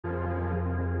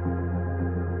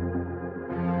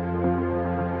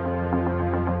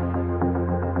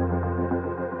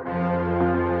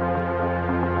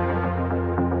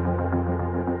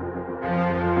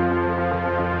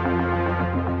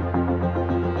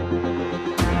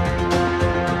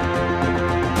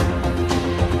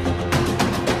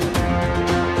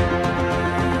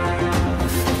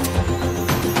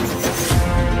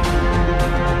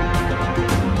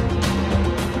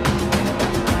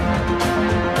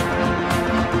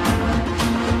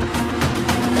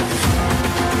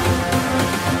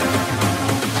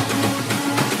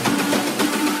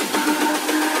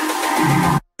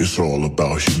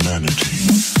about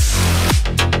humanity.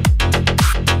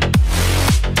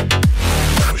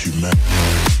 About humanity.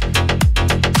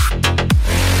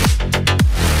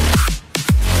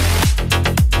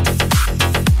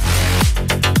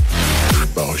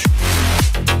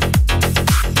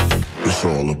 It's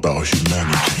all about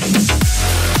humanity.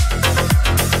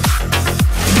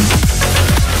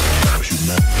 About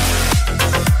humanity.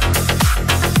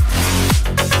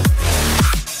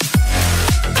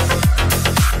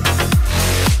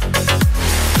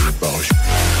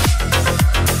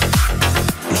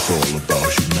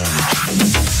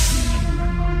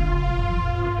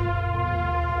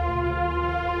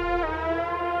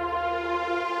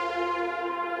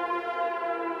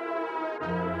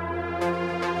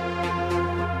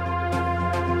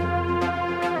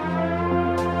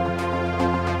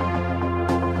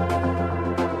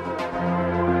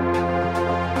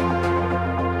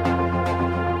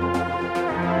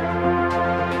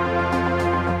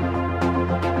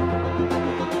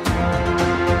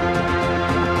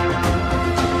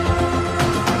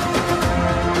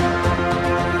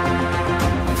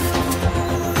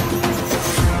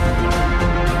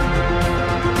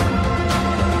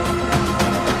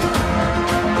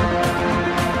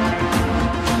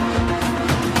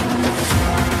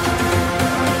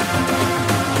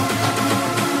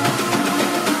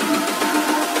 It's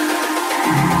all about humanity.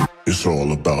 It's all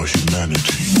about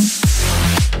humanity.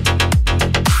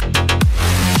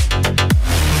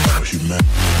 About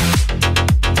humanity.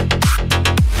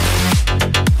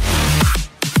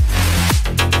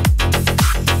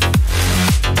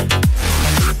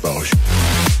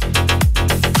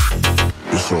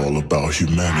 It's all about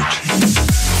humanity.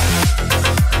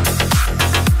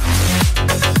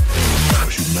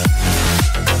 About humanity.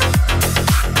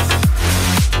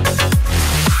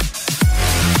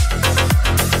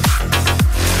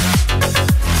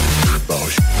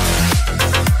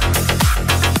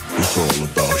 It's all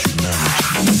about humanity.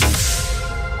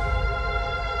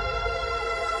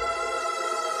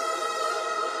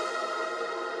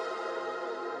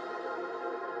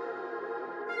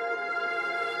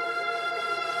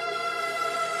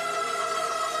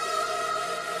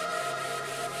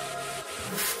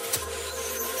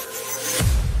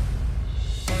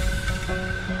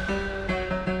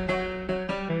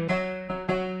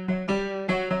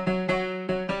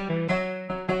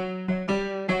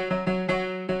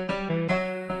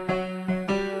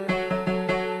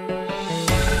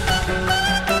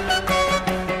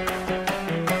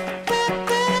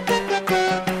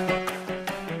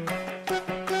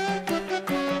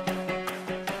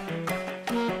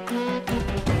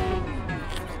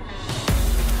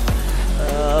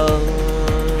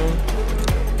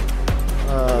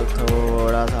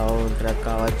 थोड़ा sound track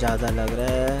का आवाज़ ज़्यादा लग रहा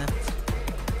है।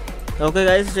 Okay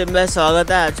guys, stream में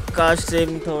स्वागत है। आज का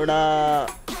स्ट्रीम थोड़ा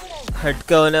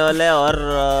हटके होने वाला है और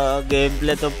गेम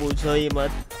प्ले तो पूछो ही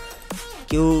मत,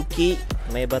 क्योंकि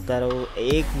मैं बता रहा हूँ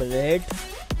 1 मिनट,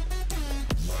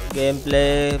 गेम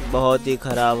प्ले बहुत ही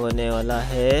ख़राब होने वाला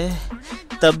है।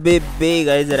 तब भी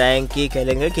गाइस रैंक ही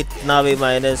खेलेंगे, कितना भी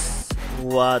माइनस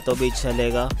हुआ तो भी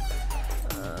चलेगा।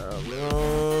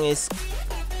 इस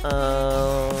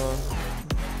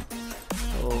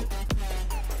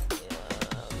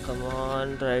कम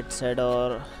ऑन राइट साइड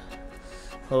और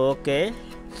ओके।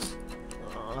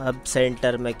 अब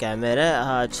सेंटर में कैमरा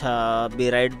है। अच्छा, अभी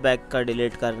राइट बैक का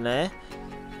डिलीट करना है।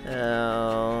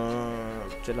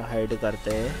 चलो हाइड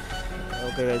करते हैं।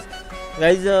 ओके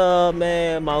गाइज,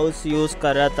 मैं माउस यूज़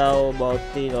कर रहा था, वो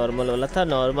बहुत ही नॉर्मल वाला था।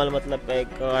 नॉर्मल मतलब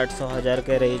एक 800-1000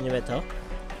 के रेंज में था,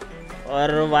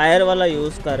 और वायर वाला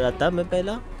यूज़ कर रहा था मैं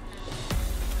पहला।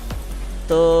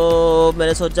 तो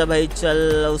मैंने सोचा भाई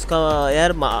चल उसका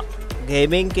यार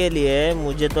गेमिंग के लिए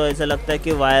मुझे तो ऐसा लगता है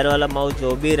कि वायर वाला माउस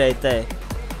जो भी रहता है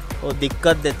वो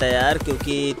दिक्कत देता है यार,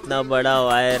 क्योंकि इतना बड़ा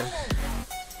वायर,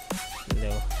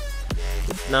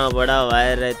 इतना बड़ा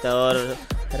वायर रहता है, और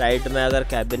राइट में अगर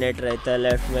कैबिनेट रहता है,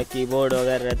 लेफ्ट में कीबोर्ड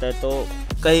वगैरह रहता है, तो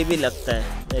कहीं भी लगता है।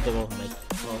 ये देखो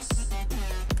माउस,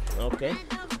 ओके,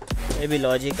 ये भी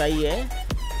लॉजिक का ही है,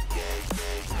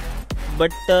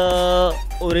 बट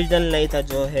ओरिजिनल नहीं था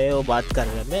जो है वो बात कर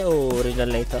रहे हैं, वो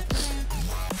ओरिजिनल नहीं था।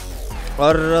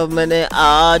 और मैंने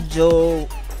आज जो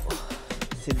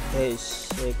सिद्धेश,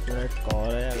 1 मिनट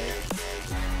कॉल है।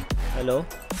 हेलो,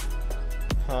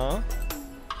 हाँ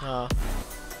हाँ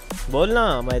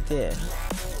बोलना, माहिती है।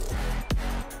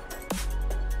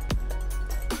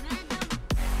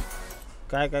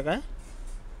 काय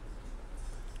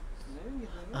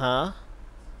हाँ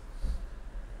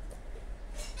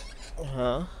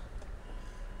हाँ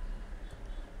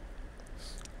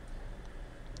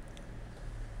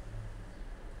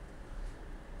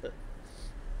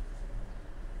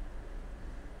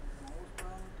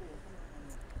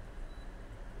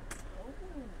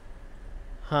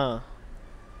हाँ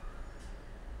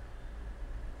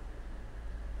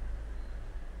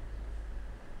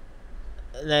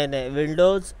नाही नाही,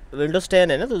 विंडोज विंडोज 10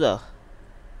 आहे ना तुझा?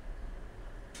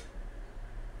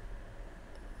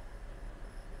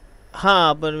 हां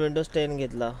आपण विंडोज 10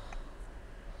 घेतला.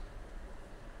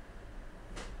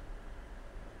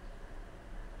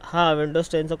 हां विंडोज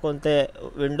 10चं कोणते,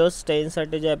 विंडोज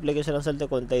 10साठी जे ॲप्लिकेशन असेल ते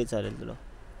कोणतंही चालेल तुला.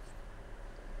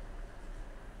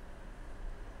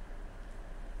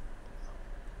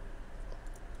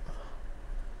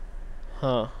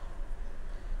 हां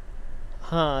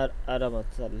हां आरामात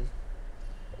चालेल.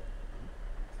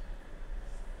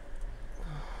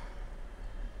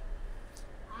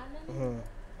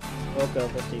 ओके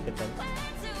ओके ठीक आहे चालेल.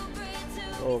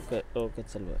 ओके ओके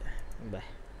चल बाय बाय.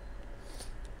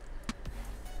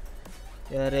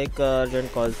 यार एक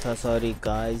अर्जेंट कॉल था, सॉरी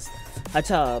गाइस.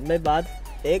 अच्छा मैं बात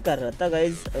ये कर रहा था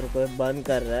गाइस, रुको बंद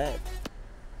कर रहा है.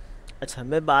 अच्छा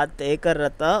मैं बात ये कर रहा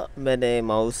था, मैंने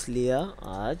माउस लिया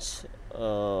आज.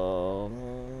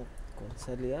 कौन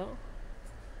सा लिया?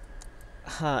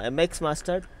 हाँ MX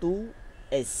मास्टर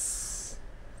 2S.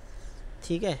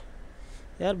 ठीक है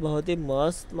यार, बहुत ही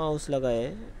मस्त माउस लगा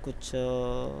है. कुछ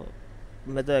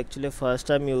मैं तो एक्चुअली फ़र्स्ट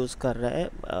टाइम यूज़ कर रहा है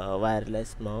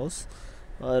वायरलेस माउस.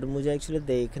 और मुझे एक्चुअली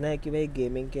देखना है कि भाई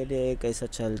गेमिंग के लिए कैसा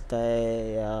चलता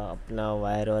है या अपना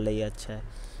वायर वाला ही अच्छा है.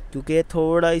 क्योंकि ये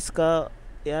थोड़ा इसका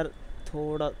यार,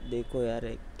 थोड़ा देखो यार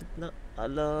एक कितना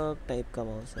अलग टाइप का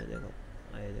माउस है. देखो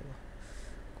ये देखो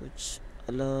कुछ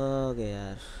अलग है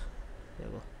यार.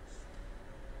 देखो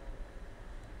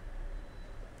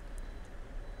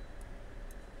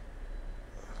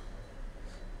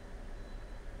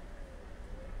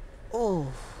ओह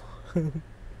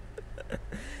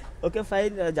ओके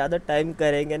फाइन, ज़्यादा टाइम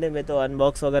करेंगे नहीं. मैं तो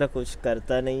अनबॉक्स वगैरह कुछ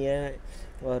करता नहीं है.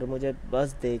 और मुझे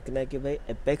बस देखना है कि भाई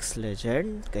एपेक्स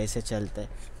लेजेंड कैसे चलता है.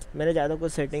 मैंने ज़्यादा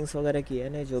कुछ सेटिंग्स वगैरह किया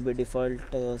नहीं, जो भी डिफ़ॉल्ट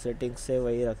सेटिंग्स है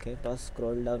वही रखे. बस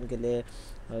स्क्रॉल डाउन के लिए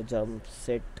जंप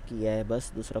सेट किया है,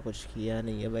 बस दूसरा कुछ किया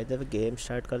नहीं है. भाई तो गेम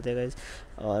स्टार्ट कर देगा.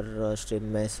 और स्ट्रीम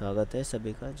में स्वागत है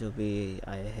सभी का जो भी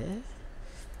आए हैं.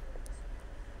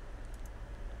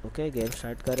 ओके गेम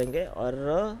स्टार्ट करेंगे और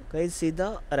कहीं सीधा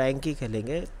रैंक ही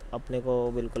खेलेंगे. अपने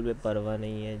को बिल्कुल भी परवाह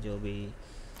नहीं है, जो भी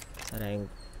रैंक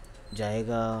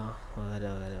जाएगा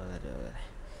वगैरह वगैरह वगैरह वगैरह.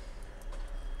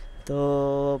 तो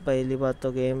पहली बात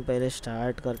तो गेम पहले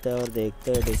स्टार्ट करते हैं और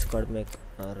देखते हैं डिस्कॉर्ड में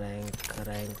rank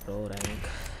rank pro rank.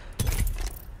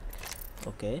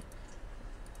 Okay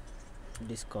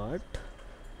Discord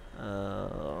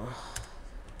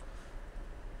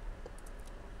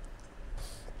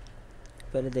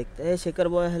पहले देखते हैं. Shekhar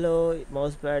boy hello.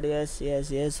 Mouse pad yes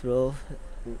yes yes bro.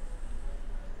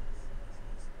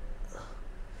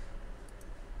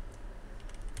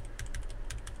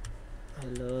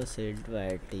 Hello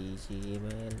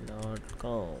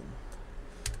sidvaiti@gmail.com.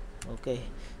 Okay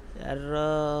यार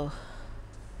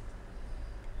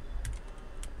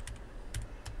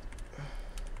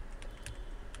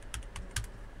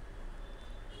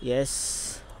यस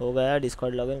हो गया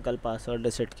डिस्कॉर्ड लॉगिन. कल पासवर्ड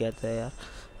रिसेट किया था यार,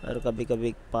 और कभी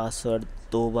कभी पासवर्ड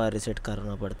 2 बार रिसेट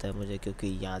करना पड़ता है मुझे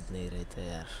क्योंकि याद नहीं रहता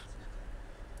यार.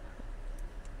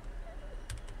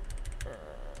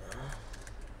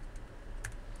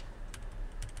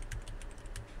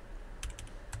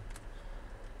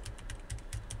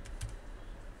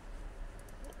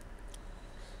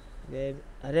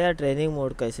 अरे यार ट्रेनिंग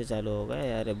मोड कैसे चालू होगा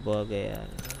यार, बग है यार.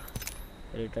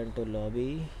 Return to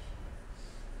lobby.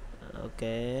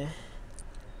 ओके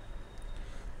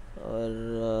और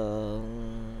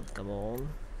come on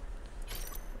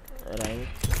rank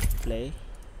play.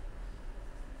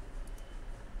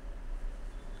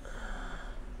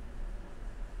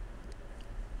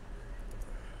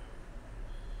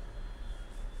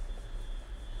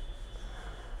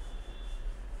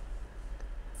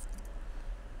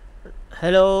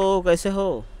 Hello कैसे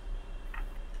हो?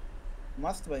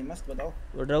 मस्त भाई मस्त. बताओ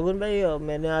ड्रैगन भाई,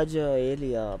 मैंने आज ये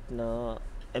लिया अपना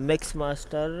MX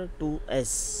मास्टर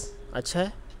 2S. अच्छा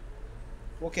है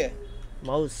ओके.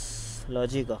 माउस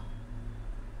लॉजी का.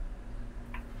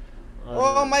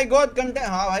 Oh my God content.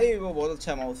 हाँ भाई वो बहुत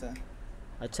अच्छा माउस है.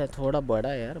 अच्छा थोड़ा बड़ा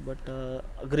है यार, बट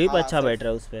ग्रिप हाँ, अच्छा बैठ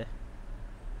रहा है उस पर.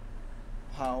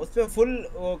 हाँ उस पर फुल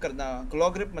वो करना, क्लॉ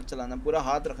ग्रिप मत चलाना, पूरा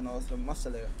हाथ रखना उस पर, मस्त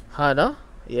चलेगा. हाँ ना.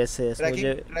 यस यस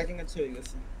मुझे ट्रैकिंग अच्छी होगी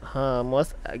उससे. हाँ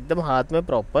मस्त एकदम हाथ में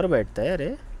प्रॉपर बैठता है. अरे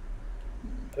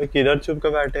अरे किधर छुप के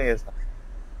बैठे हैं सब?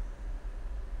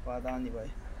 पता नहीं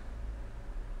भाई.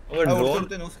 और ड्रोन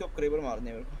उड़ते उसके ऊपर क्रेबर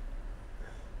मारने मेरे को.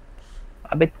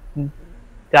 अबे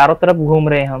चारों तरफ घूम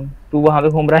रहे हैं हम. तू वहां पे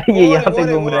घूम रहा है, ये यहाँ पे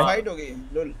घूम रहा है. फाइट हो गई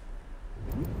लुल.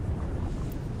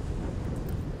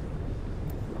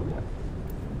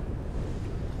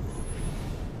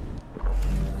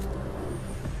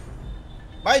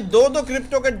 भाई दो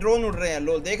क्रिप्टो के ड्रोन उड़ रहे हैं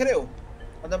लोग, देख रहे हो?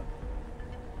 मतलब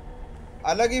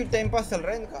अलग ही टाइम पास चल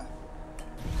रहा है इनका।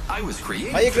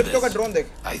 भाई ये क्रिप्टो का ड्रोन देख।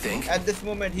 At this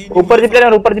moment he ऊपर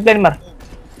जिप्लाइन मार।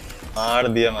 मार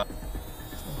दिया मार।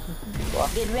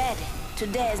 Get ready.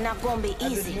 Today is not gonna be At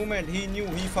this easy. moment he knew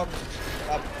he fucked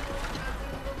up.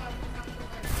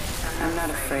 I'm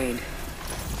not afraid.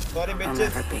 Sorry I'll bitches.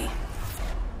 never be.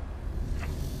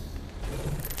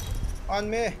 On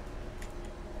me.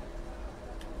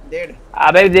 Dead.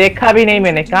 अबे देखा भी नहीं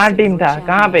मैंने, कहाँ टीम था,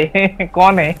 कहाँ पे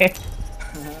कौन है?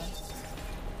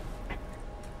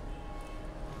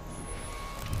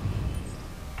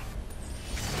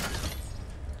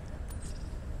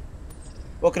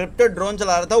 वो क्रिप्टो ड्रोन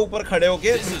चला रहा था ऊपर खड़े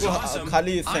होके, बिल्कुल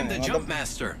खाली इससे मतलब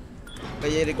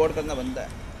भाई ये रिकॉर्ड करना बनता है।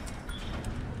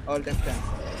 ऑल टेस्ट टाइम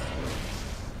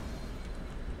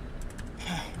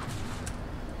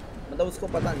मतलब उसको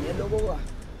पता नहीं है लोगों का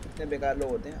कितने बेकार लोग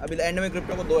होते हैं। अभी एंड में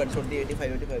क्रिप्टो को 2 हेडशॉट दिए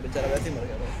 85 बेचारा वैसे ही मर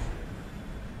गया था।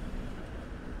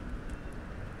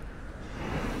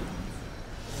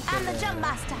 I'm the jump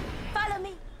master. Follow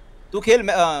me. तू खेल,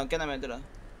 मैं क्या नाम है तेरा?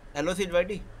 हेलो सीड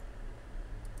वाइटी,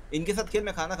 इनके साथ खेल,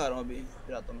 मैं खाना खा रहा हूँ अभी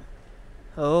रातों में।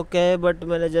 ओके बट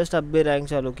मैंने जस्ट अब भी रैंक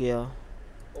चालू किया।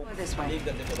 ठीक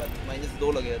करने के बाद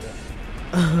 -2 लगे थे।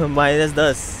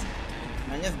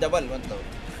 -10 -डबल मतलब।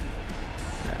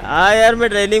 हाँ यार मैं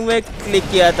ट्रेनिंग में क्लिक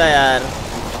किया था यार,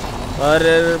 और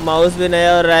माउस भी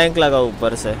नया और रैंक लगा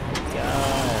ऊपर से। क्या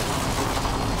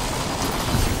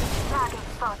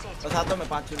बस आता हूँ मैं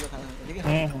 5 मिनट में खाना खाता, ठीक है?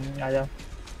 आ जाओ।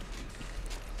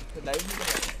 तो लाइव नहीं कर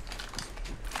रहा।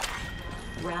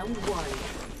 Round 1.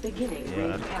 Beginning यार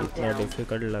ring कितना countdown.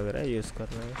 डिफिकल्ट लग रहा है यूज़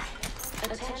करना है।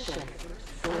 Attention.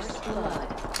 First blood.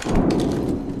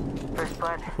 First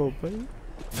blood. हो भाई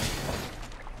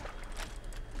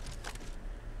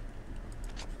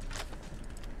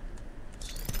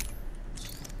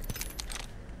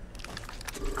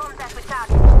Contact with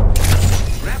target.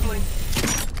 Grappling.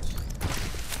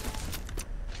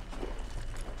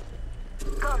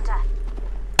 Contact.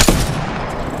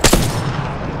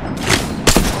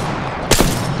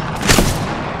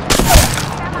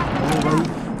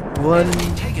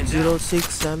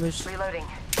 106 damage. Reloading.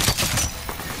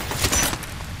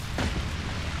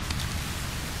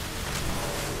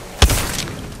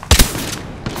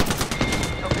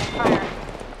 Opening fire.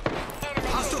 Enemy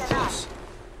Hostile taken out. close.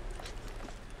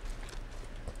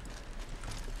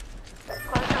 Close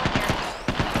on here.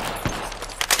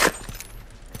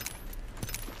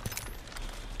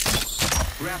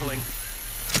 Grappling.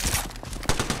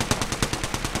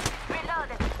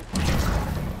 Reloaded.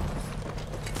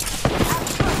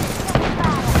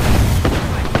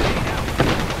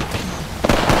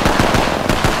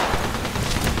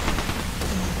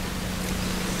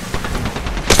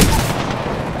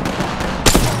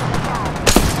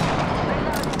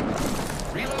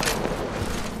 Reloading.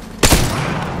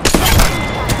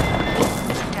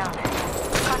 Down.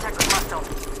 Contact with hostile.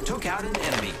 Took out an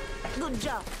enemy. Good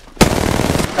job.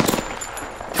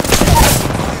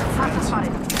 Friends.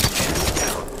 Spotted. Enemy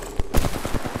down.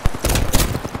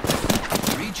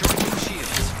 Recharging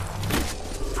shields.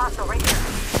 Hostile right here.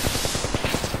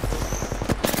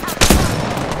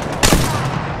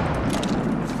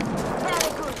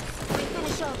 Very good. We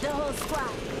finish off the whole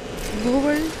squad.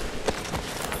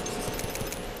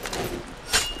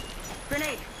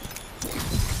 Grenade.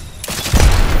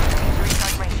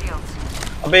 Recharge my shields.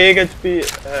 अबे 1 HP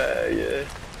ये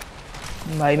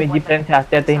भाई मैं जिप्लाइन से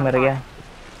आते ही मर गया।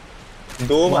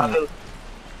 2 मार।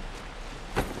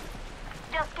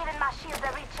 Just giving my shields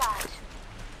a recharge.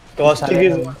 Caustic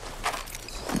is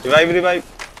revive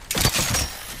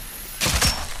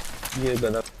ये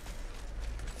गधा।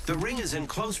 The ring is in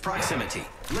close proximity.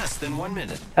 Less than 1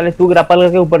 minute. अरे तू ग्रैपल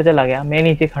करके ऊपर चला गया, मैं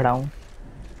नीचे खड़ा हूँ।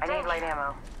 I need light ammo.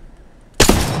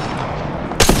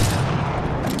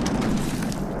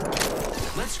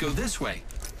 Let's go this way.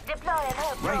 Deploy and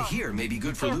help. Right here may be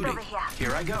good for Shields looting. over here.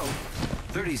 Here I go.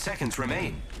 30 seconds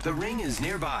remain. The ring is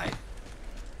nearby.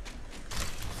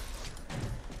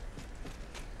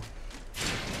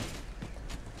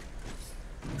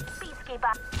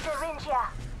 Peacekeeper. Syringe here.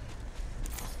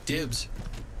 Dibs.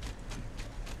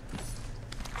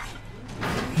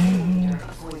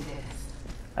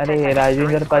 अरे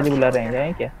राजेंद्र पाजी बुला रहे हैं,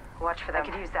 जाएं क्या? Watch for them. I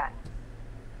could use that.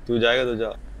 तू जाएगा तो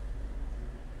जा।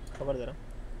 खबर दे रहा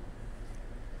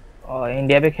और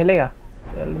इंडिया पे खेलेगा?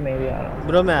 चल मैं भी आ रहा हूँ।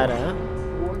 ब्रो मैं आ रहा है।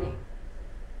 Warning.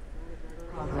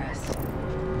 Progress.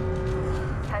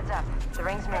 Heads up. The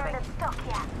ring's moving. Standard stock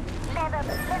here.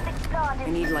 Let's explore this. I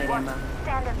need light ammo.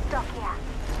 Standard stock here.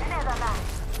 Never mind.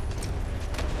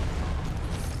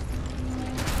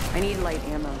 I need light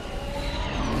ammo.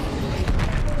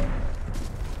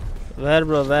 Where,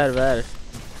 bro? Where?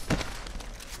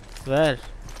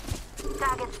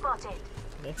 Target spotted.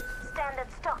 Yeah.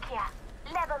 Standard stock here.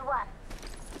 Level 1.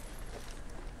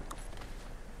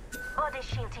 Body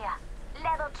shield here.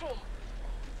 Level 3.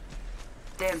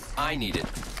 Dibs. I need it.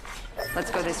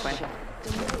 Let's go this way.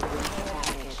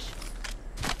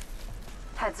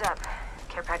 Heads up.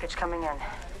 Care package coming in.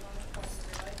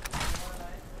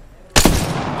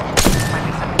 Might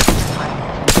be something this way.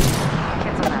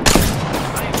 Cancel that.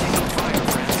 I am taking fire,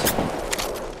 friends.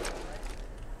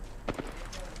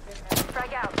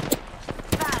 Frag out.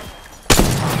 Bang.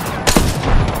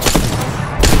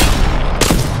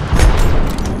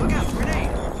 Look out,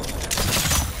 grenade!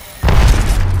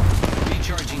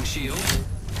 Recharging shield.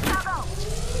 Bravo.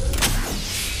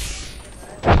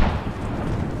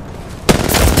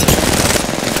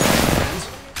 Friends,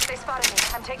 They spotted me.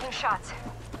 I'm taking shots.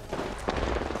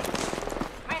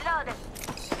 Reloaded.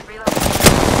 Reload.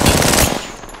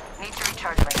 Need to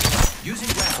recharge my shield. using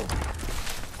grapple.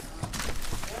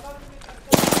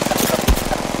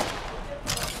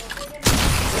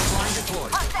 Zipline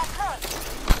deployed. Hostile close.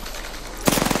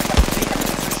 The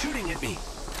enemies are shooting at me.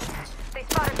 They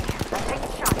spotted me. I'm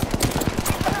taking shots.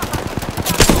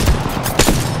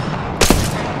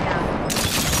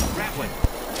 Grappling.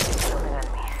 An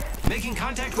enemy. Making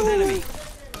contact with enemy.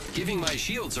 Giving my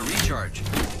shields a recharge.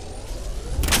 Need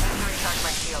to recharge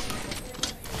my shield.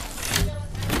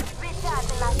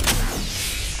 Recharge my shield.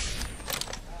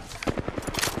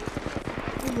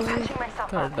 Patching myself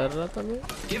क्या up. डर रहा था मैं?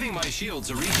 Giving my shields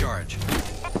a recharge. Listen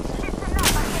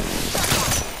up, I'm getting shot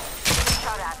at.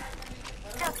 Shot at.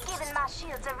 Just giving my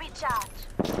shields a recharge.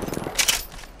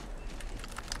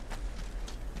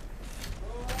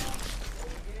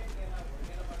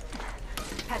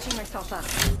 Patching myself up.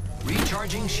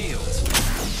 Recharging shields.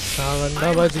 हाँ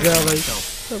बंदा बच गया भाई।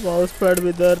 तो माउस पैड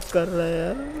भी दर्द कर रहा है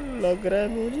यार, लग रहा है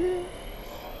मुझे।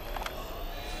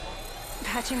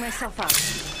 Patching myself up.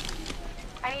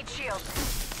 I need shield.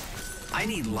 I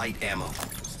need light ammo.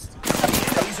 The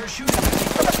enemies are shooting at me.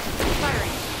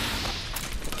 Firing.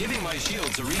 Giving my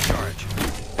shields a recharge.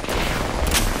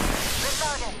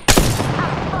 Reloaded.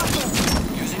 Outspotted.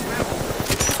 Using grapple.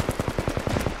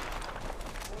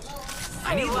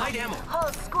 I need light ammo.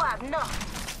 Whole squad, no.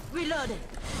 Reloaded.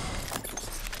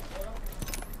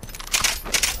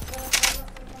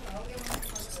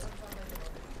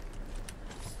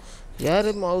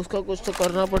 यार mouse का कुछ तो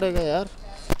करना पड़ेगा यार।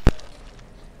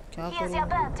 क्या Here's your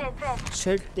करूं? birthday present.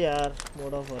 Shit यार,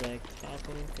 मोड ऑफ हो रहा है। क्या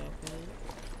करूं?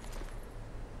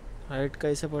 हाइट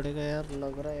कैसे पड़ेगा यार,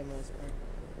 लग रहा है माउस का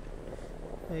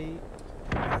भाई।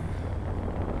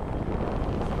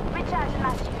 Recharge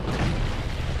my shield.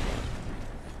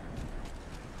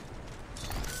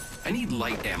 I need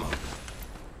light ammo.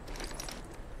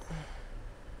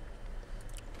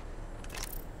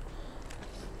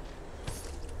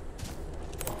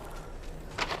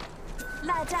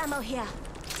 Light ammo here.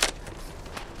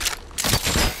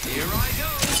 Here I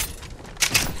go.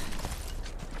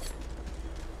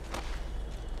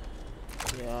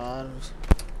 यार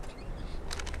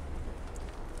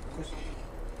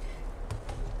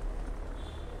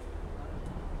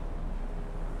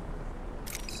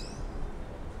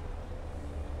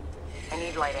I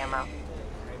need light ammo.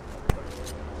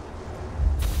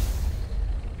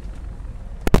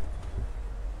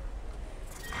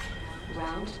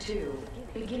 Round 2.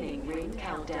 Beginning ring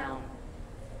countdown.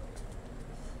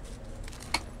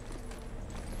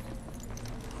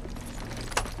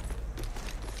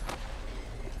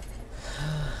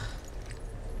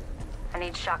 I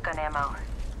need shotgun ammo.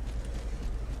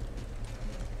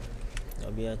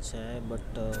 अभी अच्छा है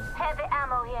बट Heavy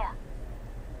ammo here.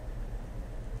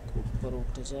 ऊपर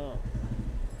उठ जा।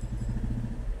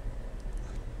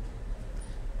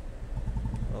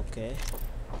 Okay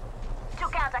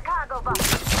Took out a cargo box.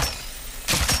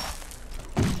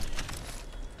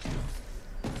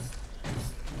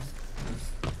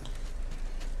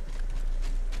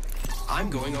 I'm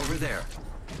going over there.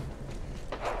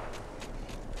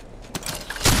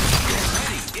 Get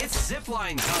ready. It's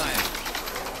zipline time.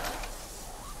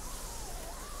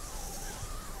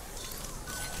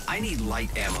 I need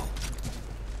light ammo.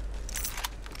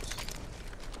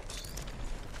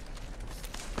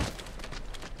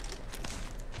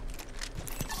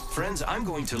 Friends, I'm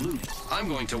going to loot. I'm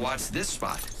going to watch this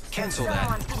spot. Cancel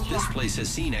that. This place has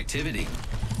seen activity.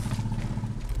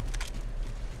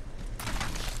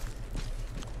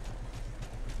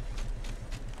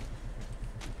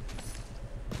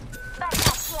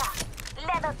 Backpack here.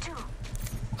 Level 2.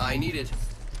 I need it.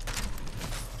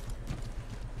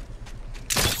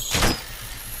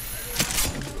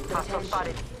 Hostile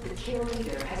spotted. The kill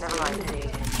leader has Never mind.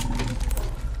 eliminated.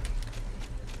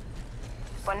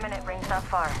 1 minute, ring's not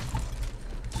far.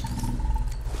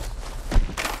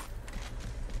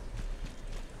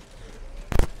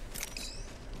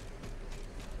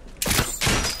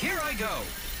 Here I go.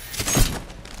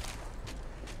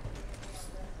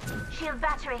 Shield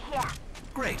battery here.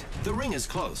 Great. The ring is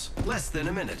close. Less than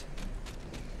a minute.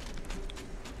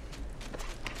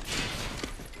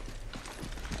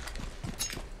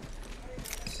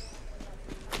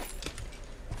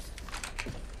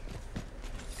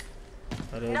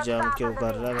 अरे जाम क्यों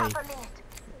कर रहा है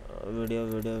भाई? Video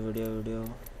video video video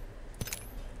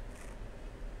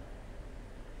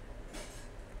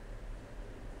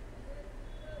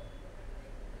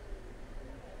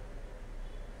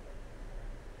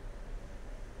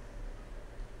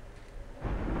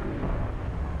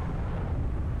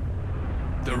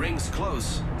The ring's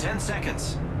close. 10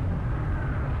 seconds.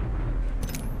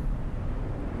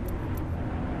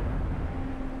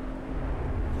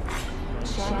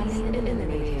 Champion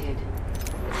eliminated.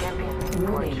 Champion,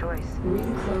 poor Warning. choice.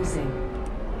 Ring closing.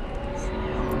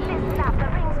 Listen up, the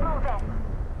ring's moving.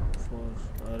 4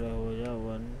 अरे हो जा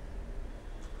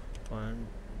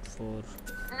 1.4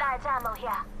 Large ammo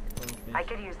here. okay. I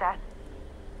could use that.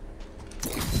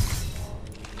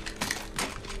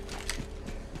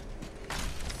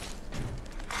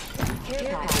 Care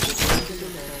package being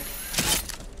delivered.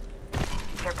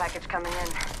 Care package coming in.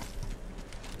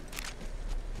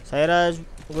 Sairaj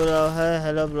गुरु है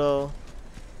hello bro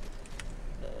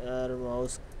यार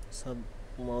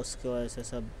mouse की वजह से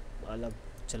सब अलग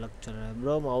चलक चल रहा है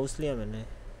ब्रो माउस लिया मैंने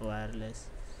वायरलेस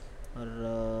और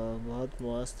बहुत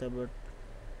मस्त है बट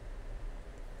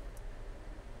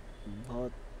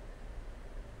बहुत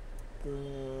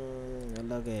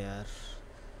अलग है यार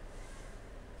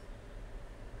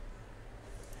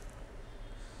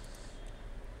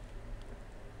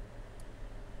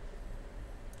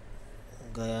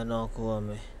गया नॉक हुआ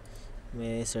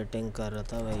मैं सेटिंग कर रहा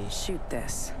था भाई Shoot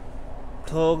this.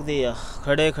 ठोक दिया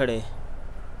खड़े खड़े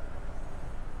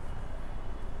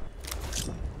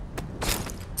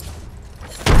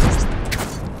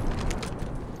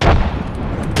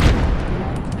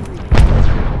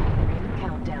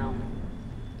Countdown.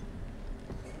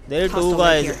 There are two Hostile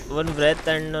guys, right here. one breath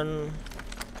and one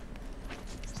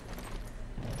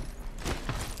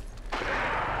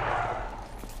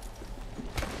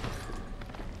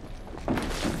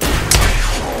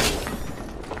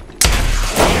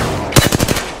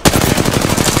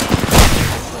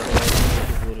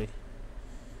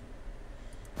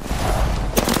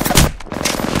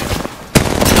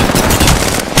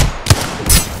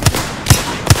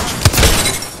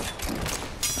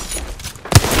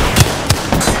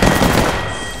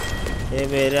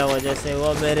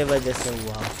मेरे वजह से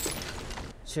हुआ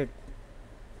शिट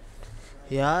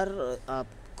यार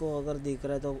आपको अगर दिख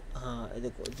रहा है तो हाँ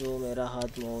देखो जो मेरा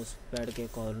हाथ माउस पैड के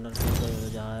कॉर्नर पे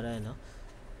जा रहा है ना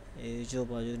ये जो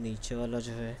बाजू नीचे वाला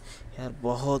जो है यार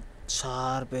बहुत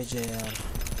शार्प एज है यार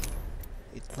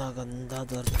इतना गंदा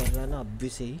दर्द कर रहा है ना अभी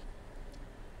से ही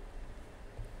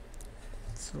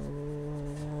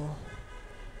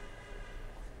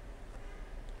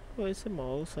वैसे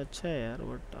माउस अच्छा है यार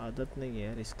बट आदत नहीं है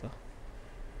यार इसका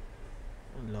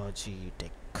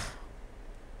लॉजिटेक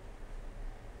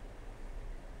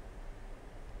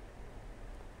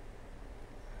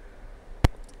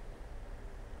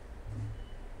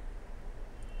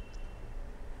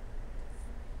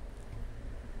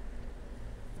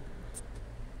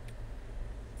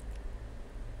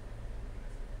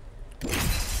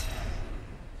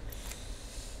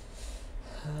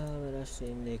हाँ मेरा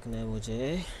स्ट्रीम देखना है मुझे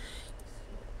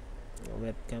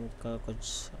वेबकैम का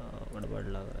कुछ गड़बड़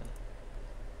लग रहा है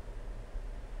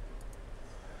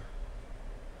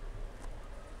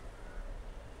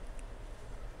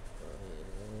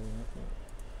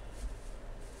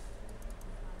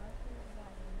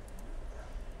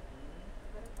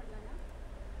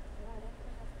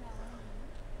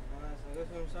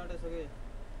सगळे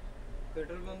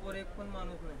पेट्रोल पंपवर एक पण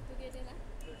माणूस नाही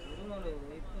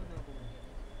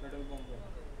पेट्रोल पंपवर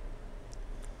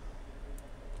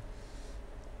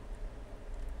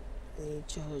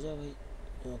नीचे हो जा भाई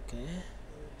ओके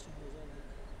नीचे हो जा भाई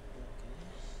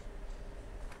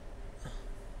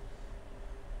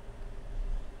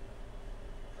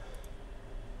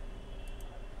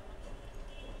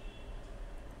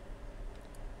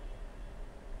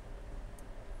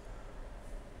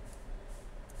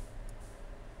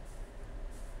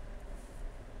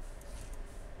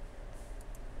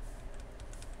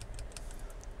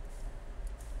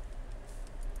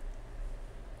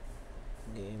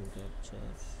Game capture.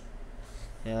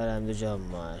 Yeah, I'm the job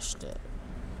master.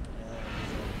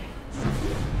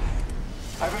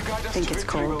 I think it's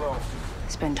cold.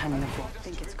 Spend time in the fall.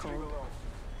 Think it's cold.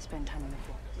 Spend time in the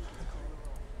fall.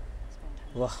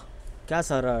 वाह क्या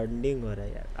सारा एंडिंग हो रहा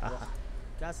है यार, आहा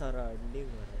क्या सारा एंडिंग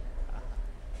हो रहा है यार, आहा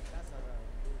क्या सारा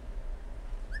एंडिंग।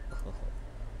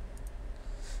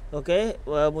 ओके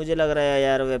मुझे लग रहा है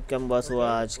यार वेबकैम बॉस हुआ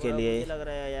आज के लिए, मुझे लग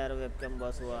रहा है यार वेबकैम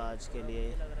बॉस हुआ आज के लिए,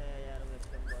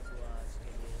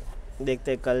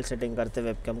 देखते कल सेटिंग करते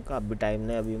वेबकैम का, अभी टाइम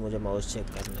नहीं, अभी मुझे माउस चेक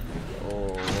करना है।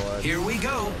 ओह Here we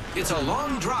go. It's a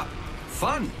long drop.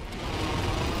 Fun.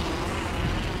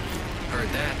 Heard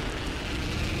that.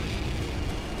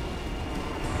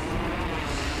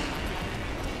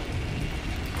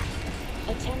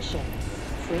 Attention.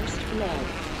 First blood.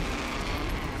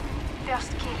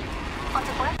 First kill. On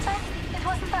the bright side, it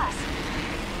wasn't us.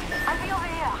 I'll be over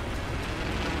here.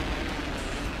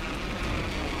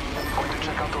 Going to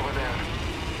check out over there.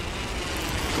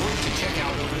 Going to check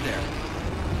out over there.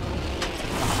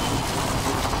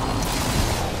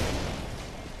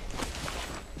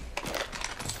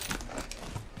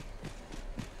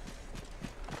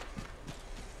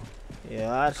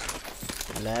 यार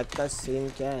lag का scene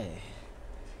क्या है?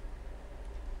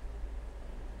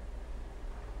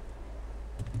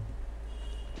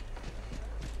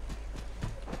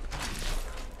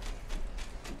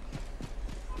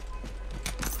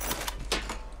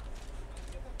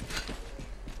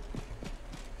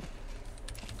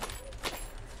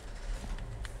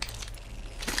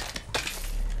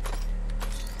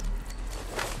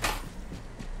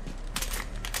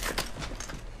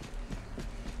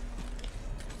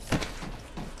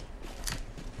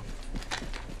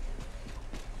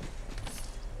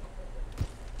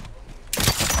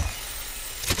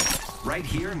 Right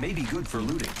here may be good for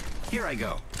looting. Here I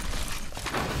go.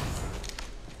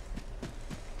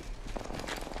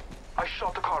 I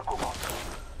shot the cargo bot.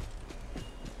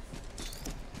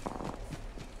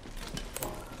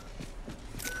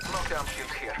 Knockdown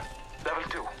shield here. Level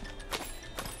 2.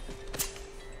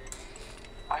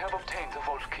 I have obtained the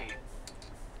vault key.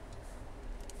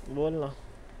 बोल ना,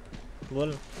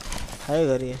 बोल है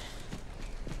घर ये।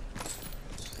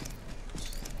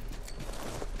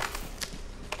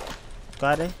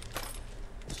 कहाँ रे?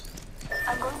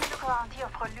 I'm going to look around here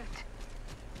for loot.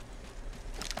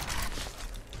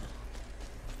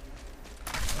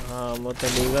 हाँ वो तो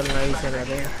लीगल नहीं से ना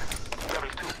रे।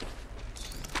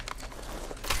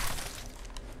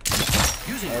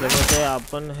 अरे मुझे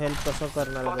अपन हेल्प कसं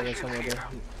करणार आहे त्याच्यामध्ये?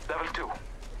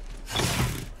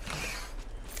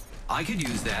 I could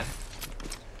use that.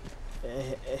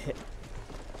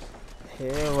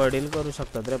 हे वडील करू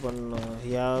शकतात रे, पण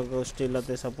ह्या गोष्टीला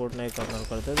ते सपोर्ट नाही करणार,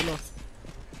 कळतं तुला?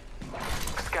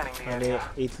 आणि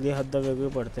इथली हद्द वेगळी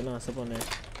पडते ना, असं पण आहे,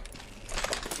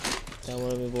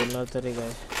 त्यामुळे मी बोलणार तरी काय,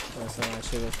 असं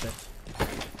अशी गोष्ट आहे।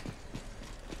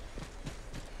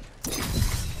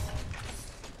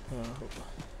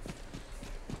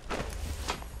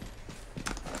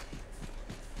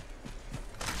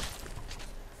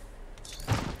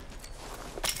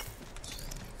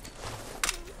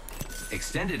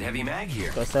 Extended heavy mag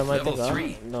here. कसं माहिती का,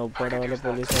 3. नौपाडावाले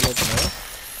पोलीस आलेत ना,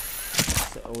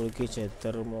 ओळखीचे,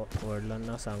 तर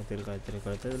वडिलांना सांगतील काहीतरी,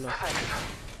 कळतं तुला?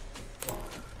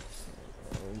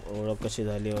 ओळख कशी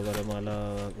झाली वगैरे मला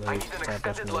घरी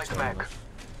 4-5 दिवस लागणार,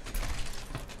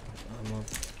 मग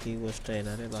ती गोष्ट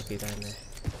येणार आहे, बाकी काय नाही,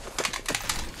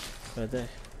 कळतंय?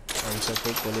 आमचं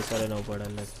खूप पोलीसवाले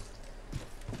नौपाडाला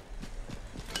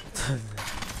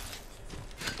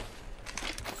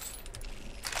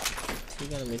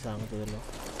ठीक आहे ना, मी सांगतो तुला।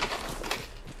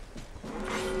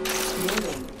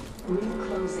 Ring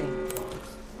closing.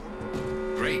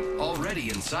 Great, already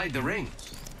inside the ring.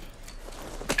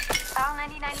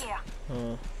 R99 here.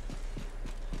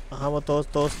 हाँ वो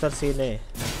तोच तर सीन आहे,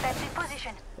 That's in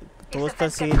position. तोच तर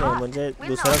सीन आहे, म्हणजे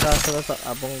दुसरं काय असतं कसं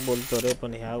आपण बोलतो रे,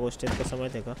 पण ह्या गोष्टीत कसं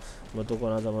माहिती आहे का, मग तो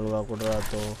कोणाचा मुलगा कुठं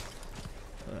राहतो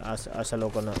अशा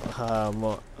लोकांना, हा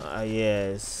मग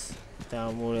येस,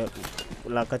 त्यामुळे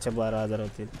लाखाच्या 12,000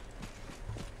 होतील।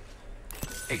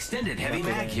 Extended heavy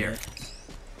mag here.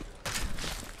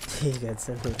 ठीक आहे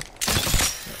चल,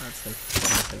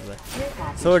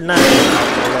 सोडणार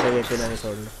वगैरे घेतील आणि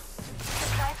सोडणार,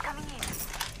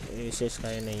 विशेष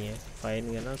काही नाही आहे,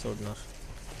 फाईन घेणार सोडणार।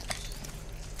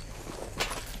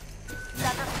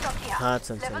 हाँ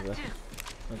चल चल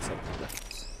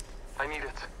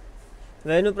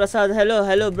वेणु प्रसाद, hello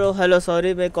hello bro, hello,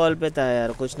 sorry मैं कॉल पे था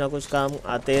यार, कुछ ना कुछ काम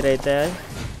आते ही रहता है,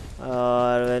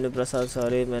 और वेणु प्रसाद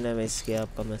सॉरी मैंने मिस किया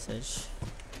आपका मैसेज,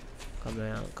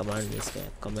 कमेंट मिस किया,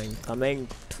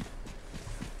 कमेंट।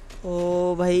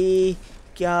 ओ भाई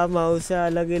क्या माउस है,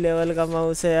 अलग ही लेवल का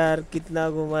माउस है यार, कितना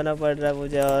घुमाना पड़ रहा है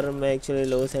मुझे, और मैं एक्चुअली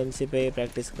लो सेंसी पे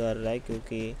प्रैक्टिस कर रहा है,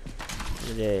 क्योंकि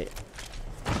मुझे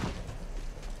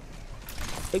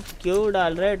क्यों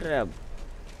डाल रहे ट्रैप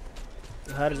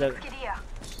हर जगह?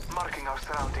 Marking our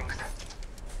surroundings.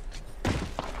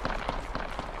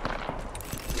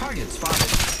 Target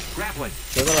spotted. Grappling.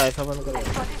 देखो वाईफाई बंद करो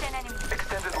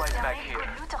Extended light mag here.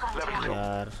 Level 2.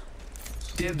 यार।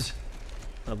 Dibs.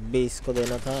 अब भी इसको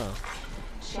देना था।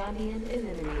 Champion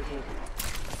eliminated.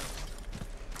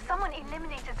 Someone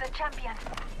eliminated the champion.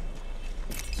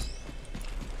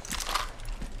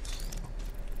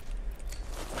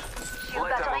 Shield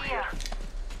battery here.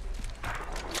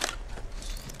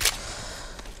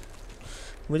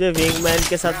 मुझे विंगमैन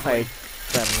के साथ फाइट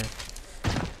करना है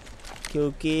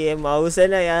क्योंकि ये माउस है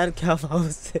ना यार, क्या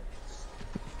माउस है।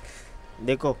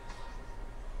 देखो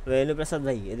वेणु प्रसाद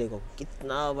भाई, ये देखो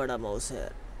कितना बड़ा माउस है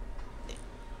यार।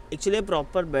 एक्चुअली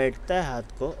प्रॉपर बैठता है हाथ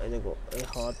को, ये देखो ये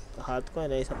हाथ को है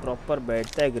ना, ऐसा प्रॉपर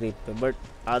बैठता है ग्रिप पे, बट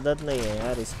आदत नहीं है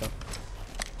यार इसका।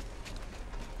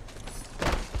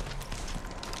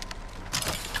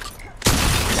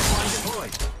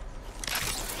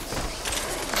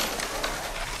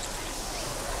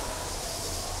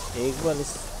 एक बार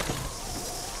इस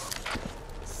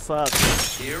fuck.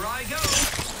 Here I go.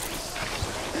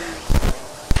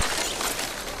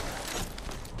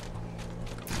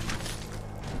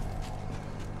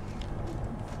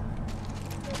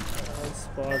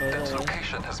 This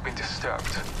location has been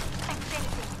disturbed.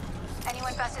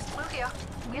 Anyone passes through here,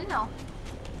 we'll know.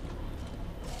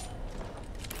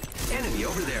 Enemy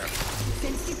over there.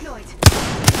 Fence deployed.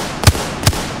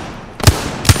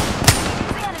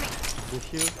 The enemy.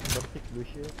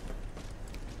 Lucio.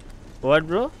 What,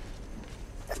 bro?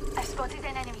 I spotted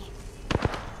an enemy.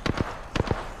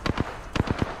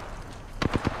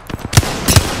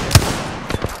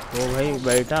 वो भाई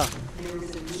बैठा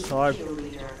shot.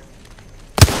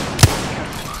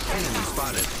 Enemy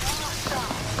spotted.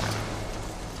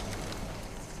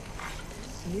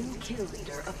 New kill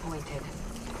leader appointed.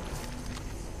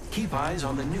 Keep eyes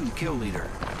on the new kill leader.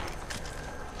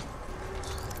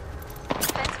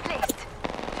 Fence placed.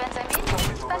 Fence I'm in.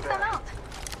 Fence them out.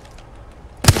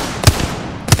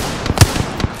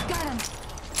 Got him.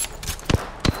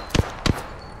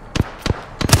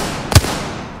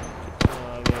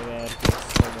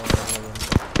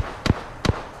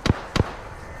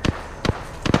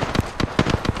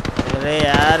 अरे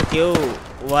यार क्यों?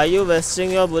 Why you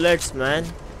wasting your bullets, man?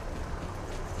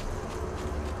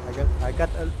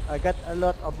 I got a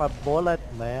lot of my bullet,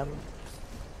 man.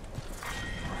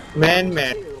 Man.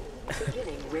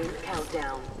 Beginning ring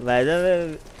countdown. By the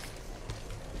way,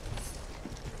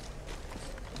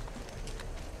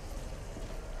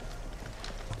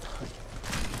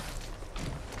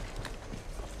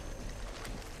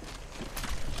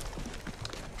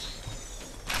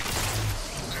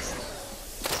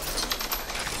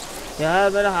 यार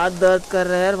मेरा हाथ दर्द कर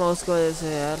रहा है यार माउस की वजह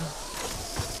से यार।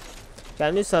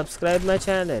 Can you subscribe my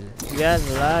channel? We are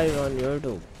live on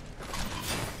YouTube.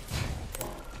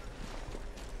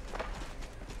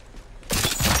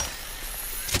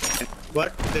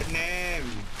 What's the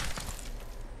name?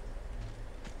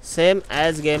 Same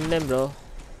as game name, bro.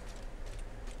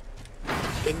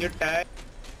 Can you type?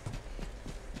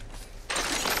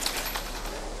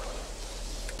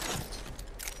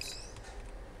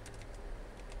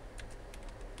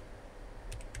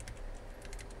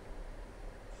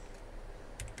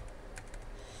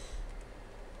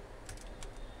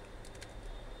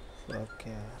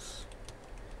 Okay.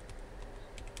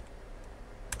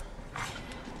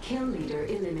 Kill leader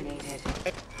eliminated.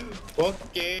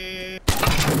 Okay.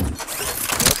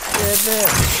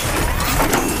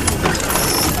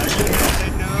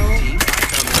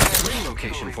 Ring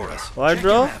location for us. What, Check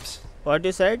bro? your maps. What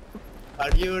you said?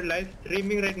 Are you live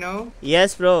streaming right now?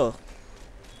 Yes, bro.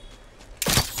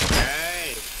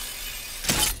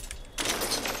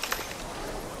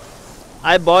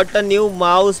 I bought a new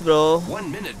mouse, bro.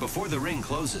 1 minute before the ring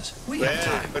closes. We have Well,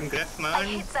 time. congrats, I man.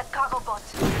 hit that cargo bot.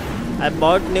 I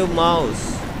bought new mouse.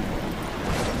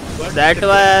 What's That's the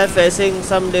why I'm brand? facing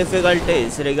some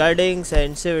difficulties regarding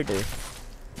sensitivity.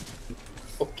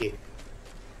 Okay.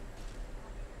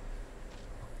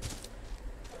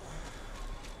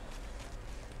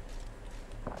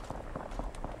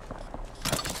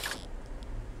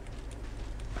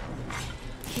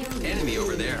 Enemy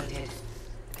over there.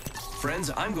 Friends,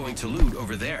 I'm going to loot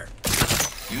over there.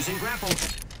 Using grapple.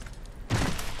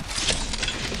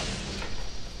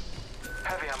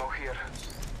 Heavy ammo here.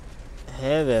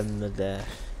 Have him there.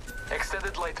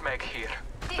 Extended light mag here.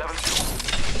 Level 2.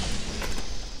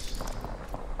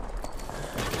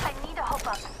 I need a hop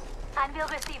up. Anvil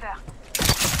receiver.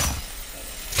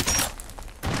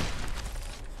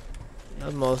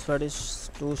 Your mousepad is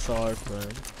too short,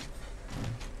 man.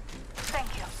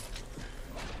 Thank you.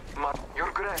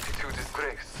 Gratitude is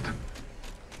graced.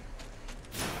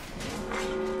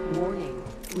 Warning.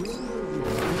 Ring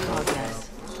movement in progress.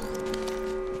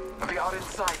 We are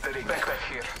inside the ring. Back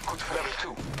here. Good for level 2.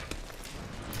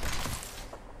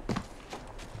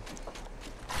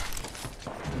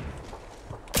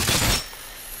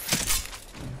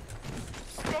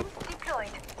 Fence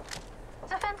deployed.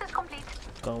 The fence is complete.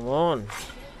 Come on.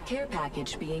 Care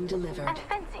package being delivered. And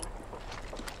fencing.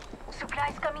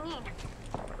 Supplies coming in.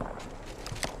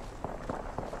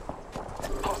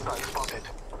 Hostile spotted.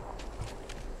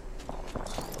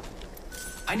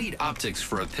 I need optics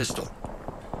for a pistol.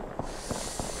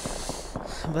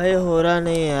 भाई हो रहा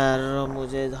नहीं यार,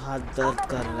 मुझे हाथ दर्द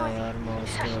कर रहा है यार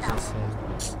माउस की वजह से।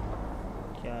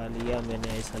 क्या लिया मैंने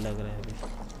ऐसा लग रहा है अभी।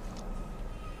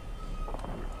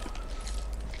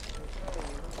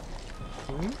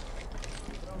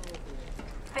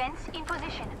 Fence in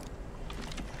position.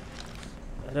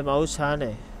 अरे माउस छान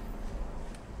है,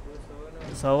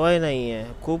 सवय नहीं है,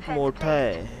 खूप मोठा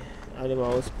है आणि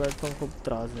माउस पॅड पण खूप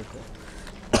त्रास देतो.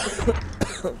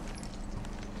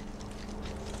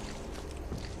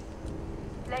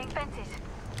 Laying fences.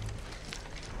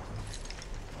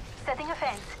 Setting a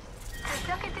fence. The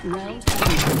circuit is complete.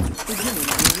 Beginning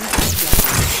ring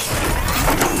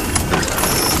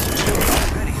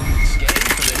Ready.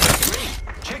 Scanning for the next ring.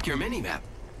 Check your mini-map.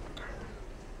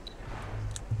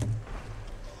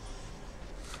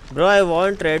 Bro, I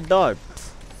want red dot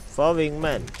for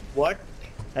wingman. What?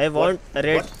 I want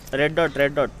red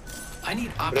dot. I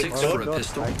need optics for a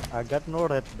pistol. I got no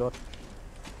red dot.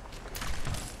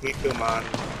 Me too, man.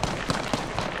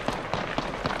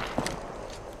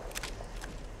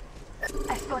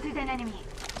 I spotted an enemy.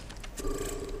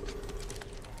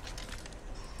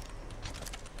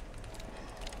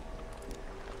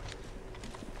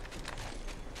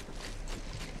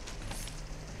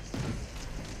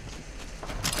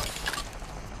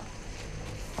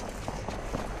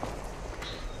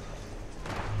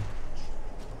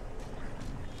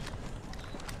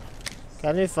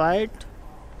 Can we fight?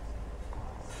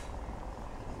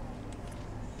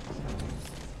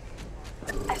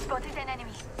 I spotted an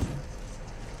enemy.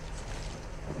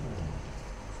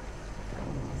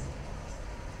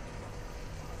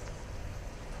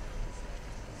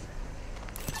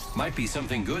 Might be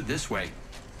something good this way.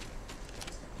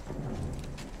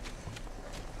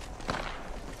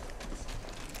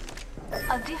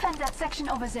 I'll defend that section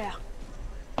over there.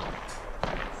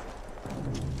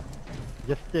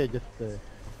 Just stay.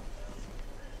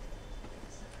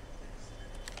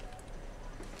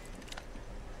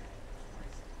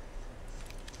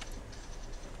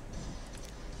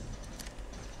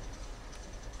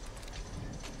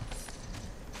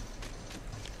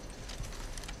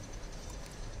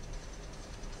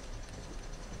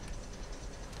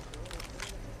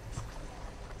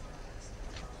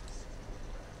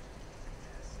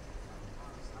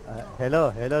 Hello,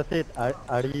 Sid.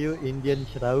 Are you Indian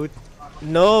Shroud?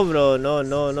 No, bro. No.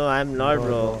 I'm not, No,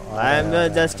 bro. no, I'm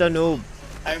just a noob.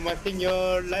 I'm watching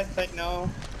your live right now.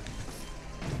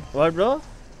 What, bro?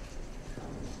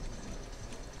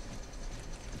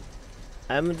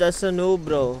 I'm just a noob,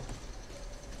 bro.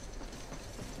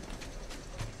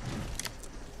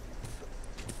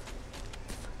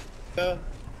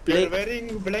 You're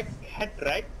wearing black hat,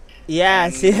 right?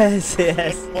 Yes.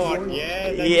 Headphone, yeah.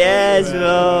 Yes,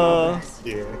 bro.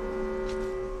 Yeah.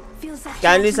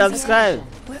 Can you subscribe?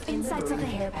 We're inside the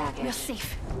care package. We're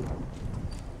safe.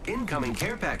 Incoming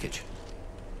care package.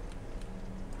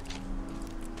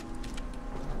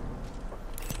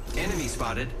 Enemy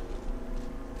spotted.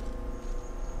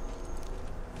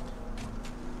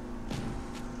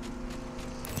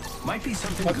 Might be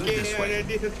something good this way.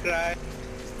 Already subscribed.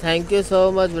 Thank you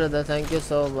so much, brother. Thank you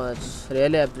so much.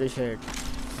 Really appreciate.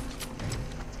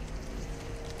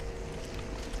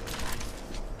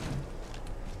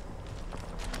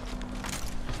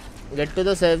 Get to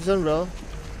the safe zone, bro.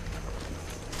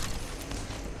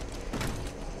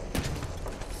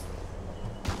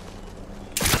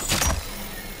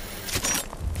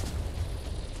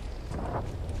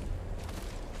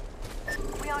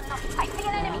 We are not. I see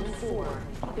an enemy.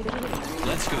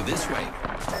 Let's go this way.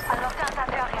 Alors that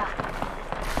area.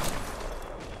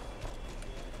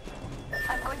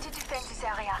 I'm going to defend this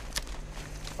area.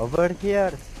 Over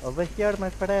here, my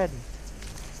friend.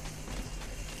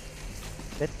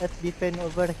 Let us defend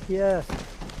over here.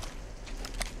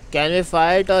 Can we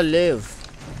fight or live?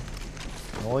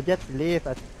 No, just leave.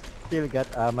 I still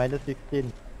got minus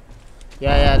 16.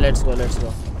 Yeah, let's go.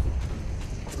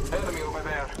 Enemy over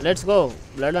there. Let's go.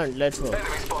 Blood hunt, let's go.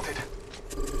 Enemy spotted.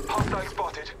 Hostile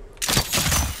spotted.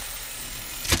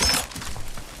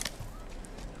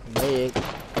 भाई एक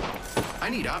I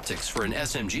need optics for an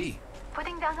SMG.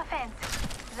 Putting down the fence.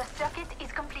 The circuit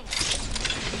is complete.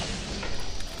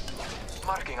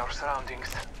 Marking our surroundings.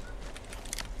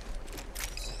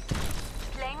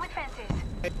 Playing with fences.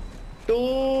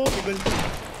 Two.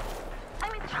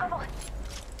 I'm in trouble.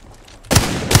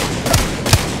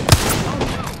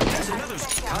 There's another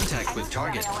contact with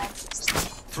target.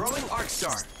 Throwing arc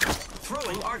star.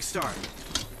 Throwing arc star.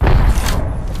 No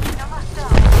more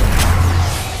stars.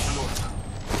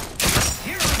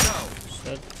 Here I go.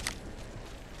 Shit.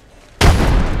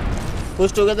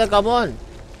 Push together, come on.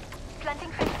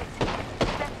 Planting fences.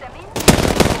 Fence them in.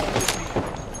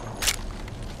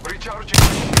 Recharging.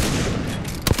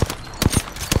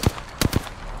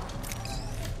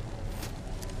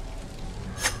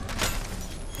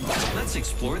 Let's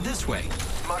explore this way.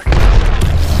 Marking. 30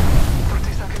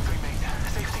 seconds remain.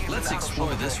 Safety is Let's an arrow explore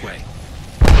shot this away. way.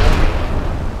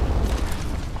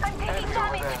 I'm taking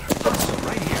damage. Also,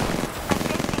 right here.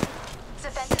 The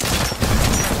fence is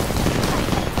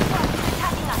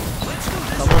attacking us. Let's go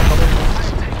this Come way. on, come on.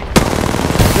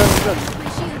 Run. My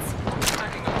shields.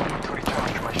 Taking a moment to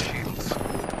recharge my shields.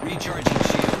 Recharging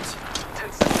shields.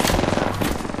 10 seconds.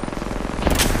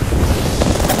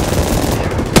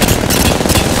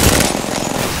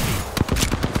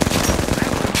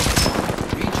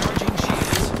 Recharging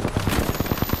shields.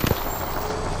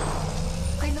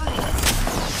 Reloading.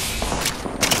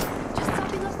 Just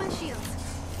topping off my shields.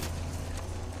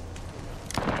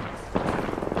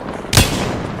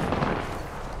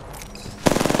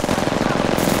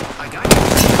 I got you.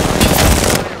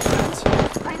 Fire, friends.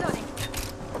 Reloading.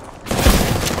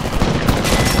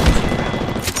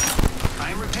 I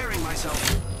am repairing myself.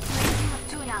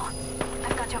 Two now.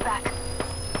 I've got your back.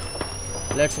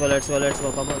 Let's go, let's go, let's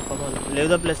go. Come on, come on. Leave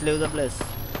the place, leave the place.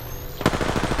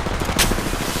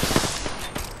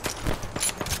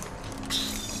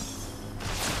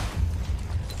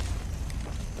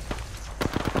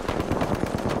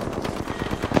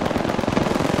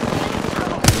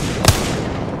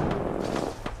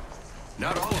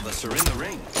 Not all of us are in the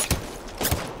ring.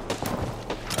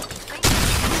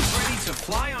 Who's ready to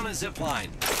fly on a zip line?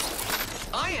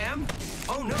 I am.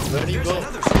 Oh no, Where do you there's go?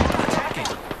 another squad attacking.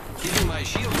 Giving my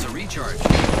shields a recharge. That's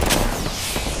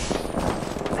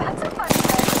a fun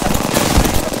set.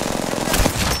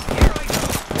 Here I go.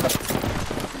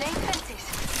 Laying fences.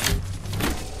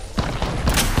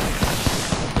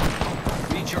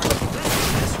 Recharge. Let's go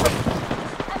this way.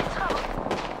 I'm in trouble.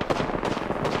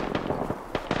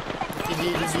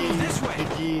 This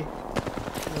way.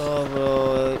 No,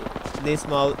 bro. This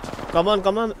mouse. Come on,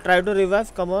 come on. Try to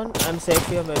revive. Come on. I'm safe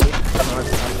here, maybe. I'm not.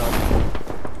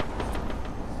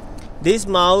 This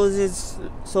mouse is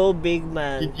so big,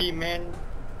 man. GG, man.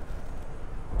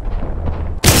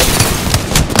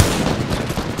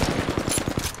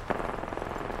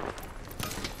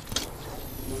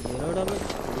 Zero damage.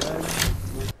 Blood.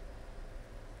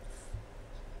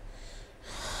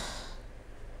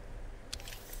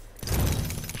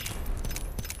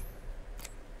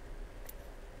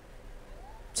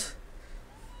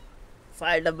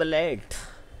 Five double eight.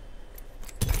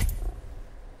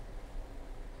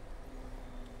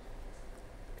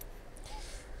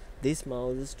 This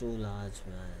mouse is too large,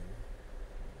 man.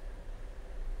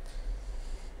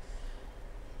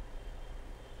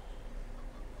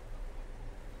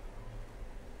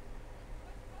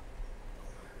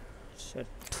 Shit.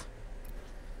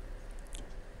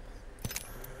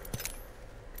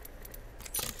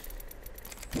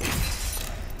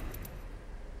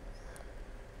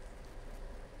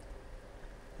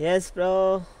 Yes,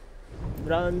 bro.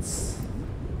 Bronze.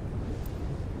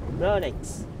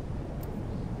 Bronix.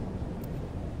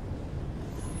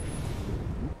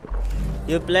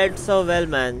 You played so well,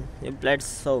 man. You played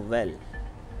so well.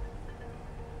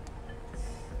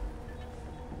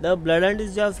 The Bloodhunt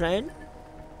is your friend?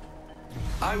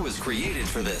 I was created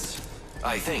for this.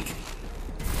 I think.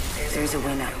 There's a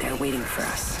win out there waiting for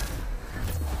us.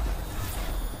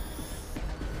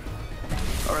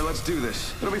 All right, let's do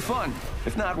this. It'll be fun.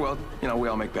 If not, well, you know, we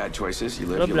all make bad choices. You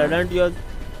live, The you learn. Bloodhunt, your...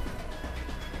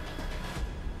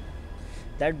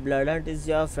 That Bloodhunt is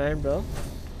your friend, bro.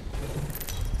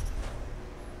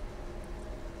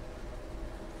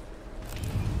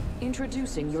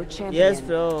 Introducing your champion. Yes,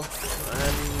 bro.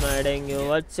 I'm adding you.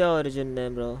 What's your origin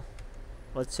name, bro?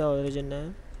 What's your origin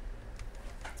name?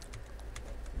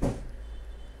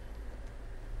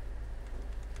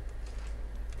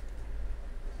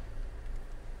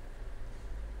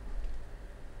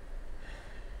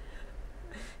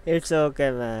 It's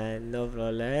okay, man. No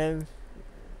problem.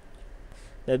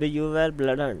 Maybe you were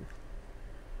Bloodhunt.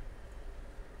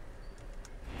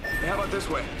 Hey, how about this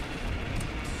way?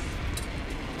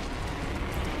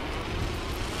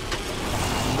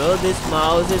 Bro, this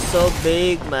mouse is so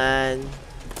big, man.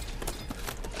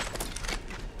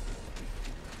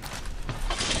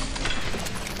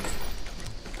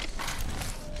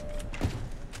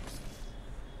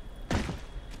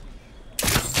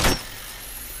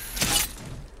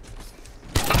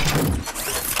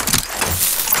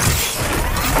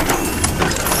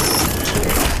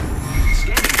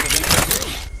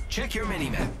 Check your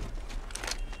mini-map.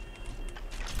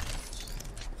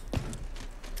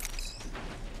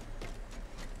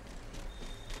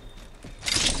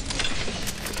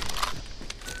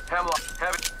 Hemlock,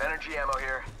 heavy energy ammo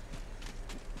here.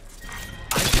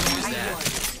 I can use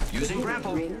that. Using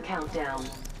grapple. Ring countdown.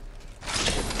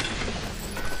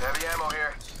 Heavy ammo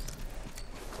here.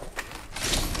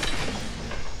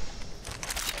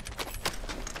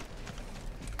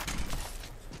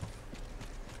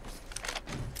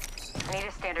 Need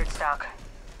a standard stock.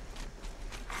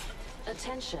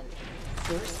 Attention.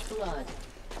 First blood.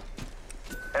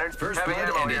 First heavy blood,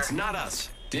 ammo and here. it's not us.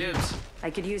 Dibs. I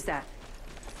could use that.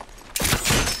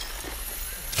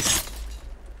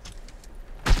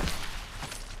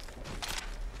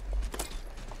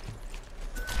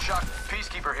 Shock,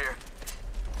 peacekeeper here.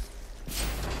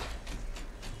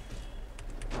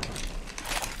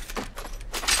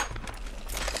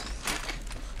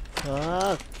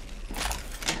 Fuck.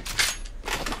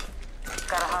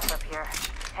 Got a hop up here.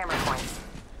 Hammer point.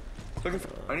 Looking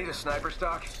for. I need a sniper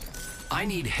stock. I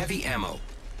need heavy ammo.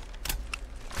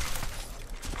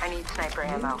 I need sniper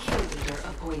ammo. Kill leader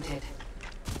appointed.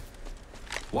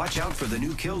 Watch out for the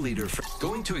new kill leader.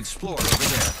 Going to explore over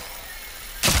there.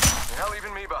 You're not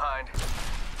leaving me behind.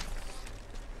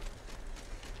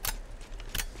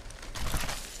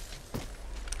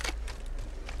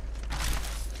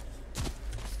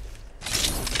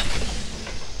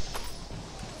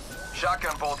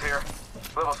 Shotgun bolt here.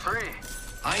 Level 3.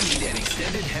 I need an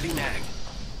extended heavy mag.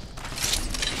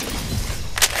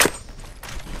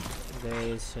 There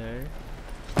is sir.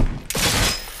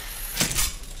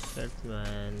 Shit,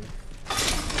 man.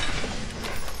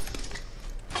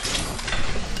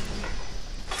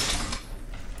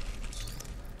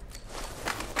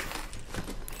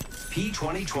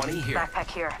 P2020 here. Backpack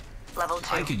here. Level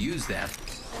 2. I could use that.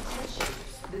 Attention.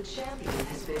 The champion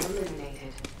has been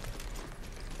eliminated.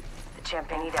 The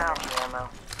champion need energy ammo.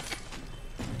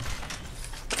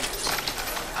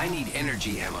 I need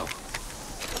energy ammo.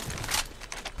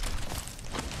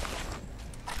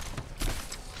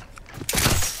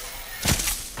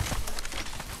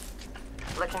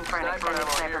 Looking for an Sniper extended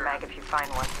ammo sniper here. mag if you find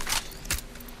one.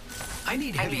 I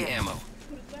need heavy need it. ammo.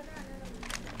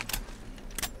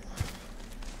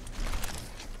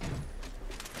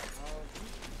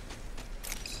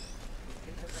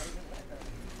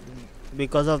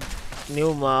 Because of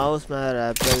new mouse, my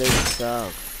Apple is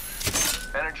suck.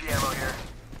 Energy ammo here.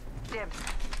 Dibs.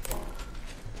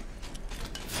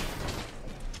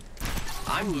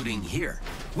 I'm looting here.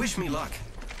 Wish me luck.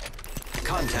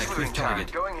 Contact with Moving time.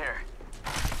 target. Going here.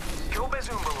 Kill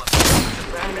Bezumbala.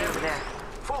 Enemy over there.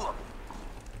 Full 'em.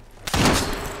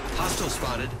 Hostile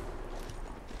spotted.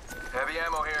 Heavy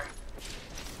ammo here.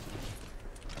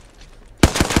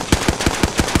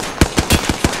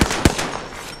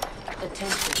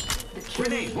 Attention. The kill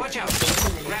Grenade, leader watch out. has been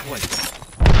eliminated. Grappling.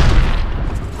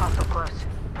 Hostile close.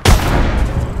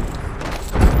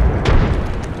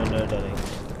 Generator.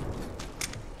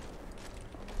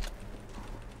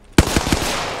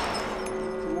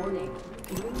 Warning.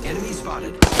 Enemy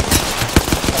spotted.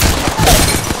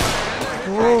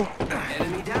 Oh.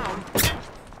 Enemy down.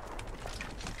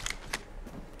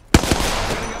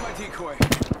 Setting up my decoy.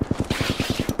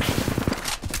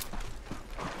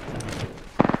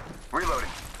 Reloading.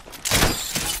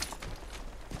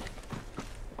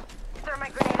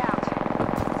 Thermite grenade out.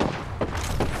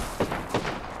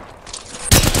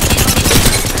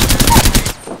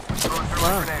 Throwing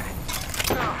thermite grenade.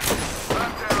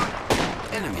 Back down.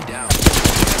 Enemy down.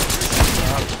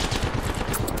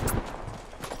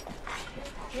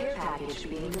 Care package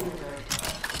being delivered.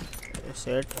 That's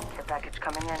it. Care package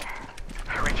coming in.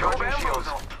 Recharging shields.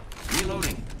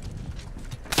 Reloading.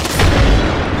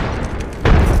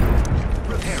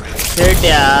 Repairing. Shit,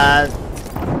 yaar.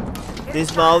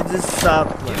 This mouse is suck,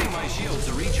 man. Giving my shields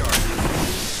a recharge.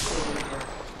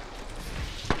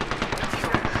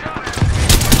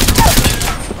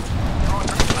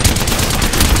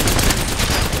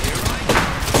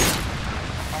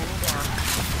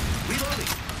 Reloading.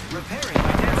 Repairing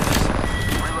my damages.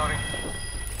 Reloading.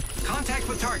 Contact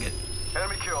with target.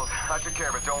 Enemy killed. I took care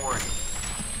of it. Don't worry.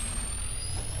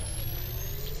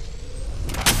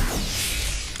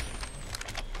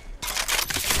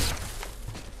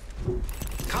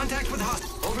 Contact with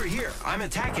hostile. Over here. I'm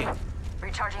attacking.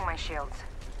 Recharging my shields.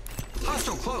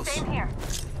 Hostile close. Same here.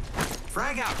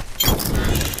 Frag out.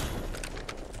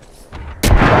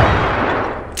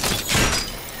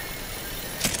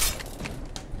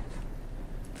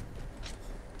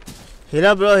 Heal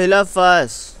up, bro. Heal up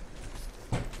fast.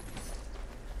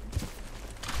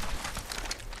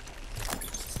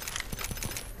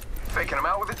 Faking him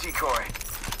out with a decoy.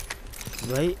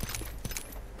 Right.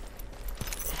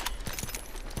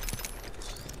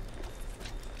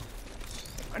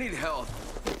 I need help.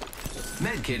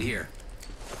 Med kit here.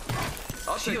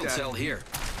 I'll take Shield that. cell here.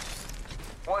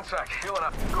 One sec, healing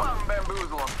up. Come on,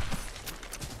 bamboozle him.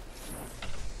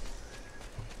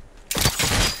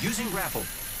 Using grapple.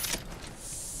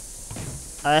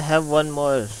 I have one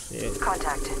more. Yeah.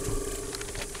 Contact.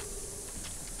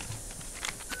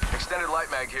 Extended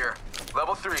light mag here.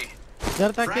 Level 3.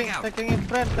 They're Frag out. taking it,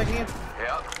 friend, taking it.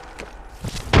 Yep.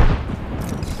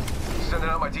 Sending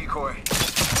out my decoy.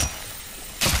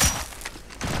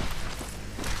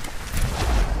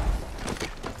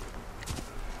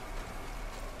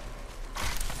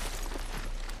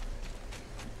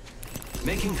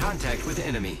 Making contact with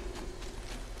enemy.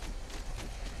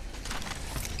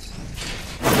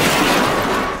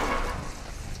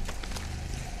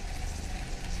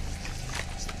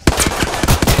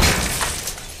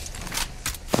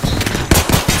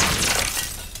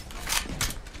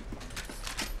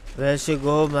 Where she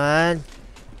go, man?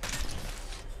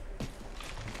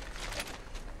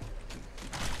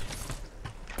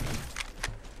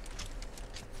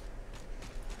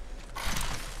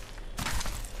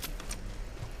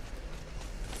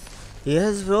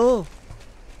 Yes, bro.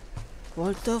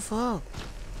 What the fuck?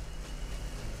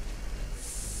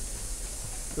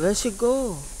 Where she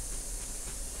go?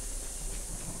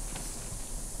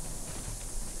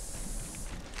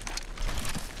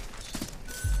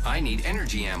 I need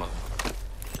energy ammo.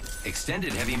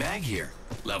 Extended heavy mag here.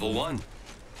 Level 1.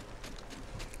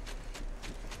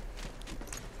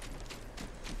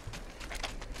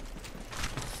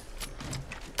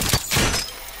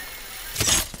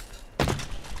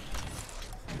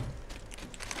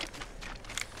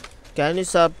 Can you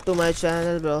sub to my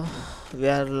channel, bro? We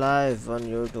are live on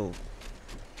YouTube.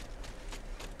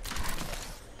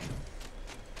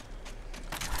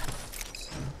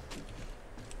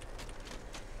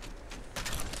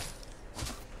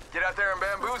 Get out there and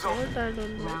bamboozle.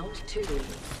 Round 2.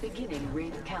 Beginning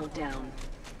ring countdown.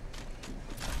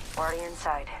 Already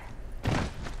inside.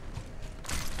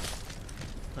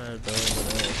 I don't know.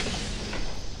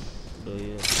 Do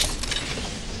you?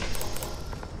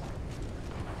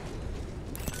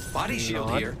 Body shield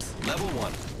Not. here. Level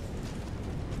 1.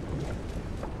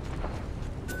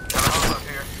 Got a hose up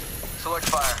here. Select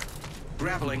fire.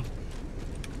 Grappling.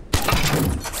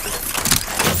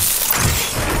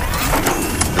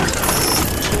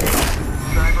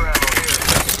 Sniper ammo here.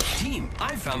 Team,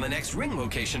 I found the next ring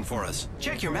location for us.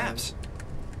 Check your maps.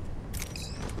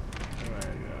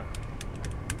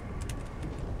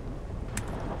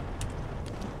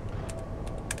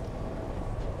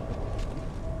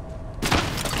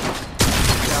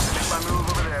 My move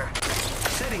over there.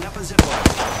 Setting up a zip line.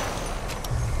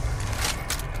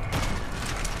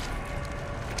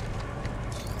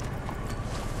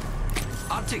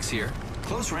 Optics here.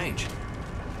 Close range.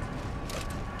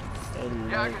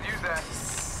 Yeah, I could use that.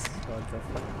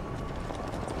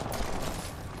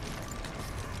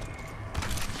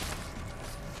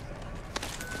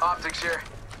 Optics here.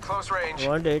 Close range.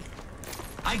 Want it?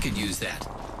 I could use that.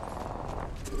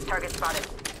 Target spotted.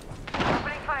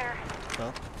 Opening fire.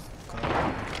 Stop.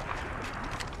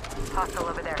 Hostile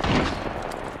over there.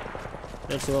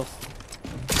 Let's go.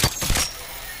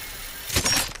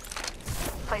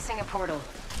 Placing a portal.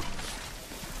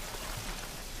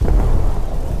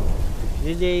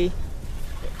 जी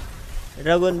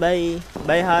रघुन भाई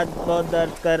हाथ बहुत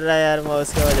दर्द कर रहा है यार mouse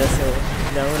की वजह से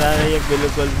जम रहा है ये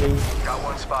बिल्कुल भी Got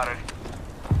one spotted.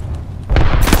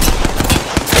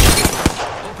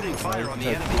 Opening fire on the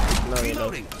enemy.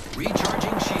 Reloading.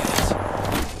 Recharging shields.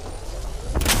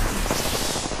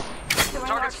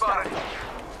 Target spotted.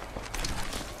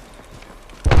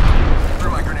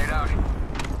 Threw my grenade out.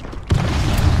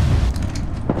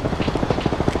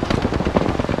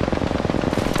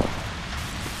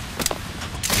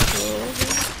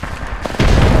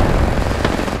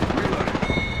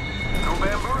 Go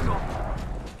bamboozle.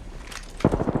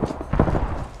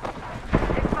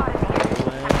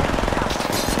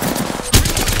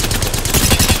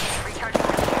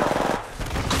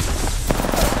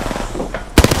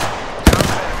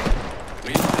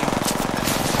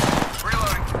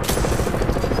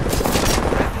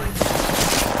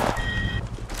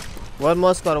 One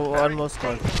more score, one more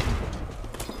score.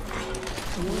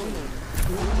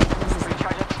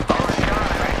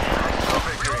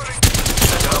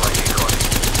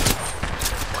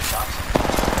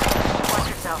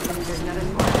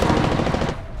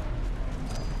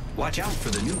 Watch out for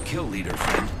the new kill leader,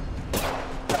 friend.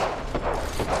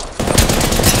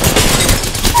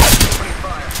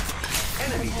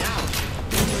 Enemy down.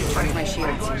 Break my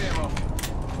shields.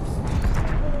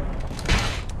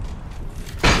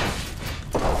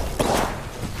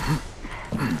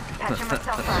 Patching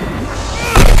myself up.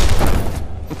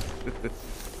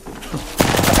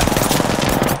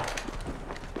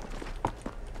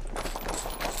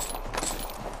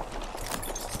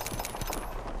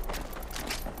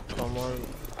 Come on.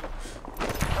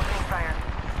 Opening fire.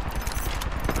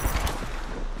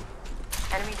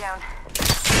 Enemy down.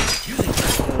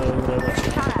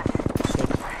 Shot at.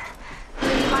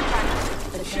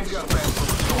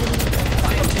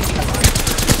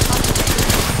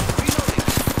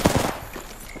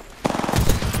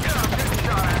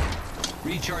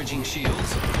 Recharging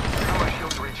shields. My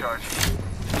shields recharge.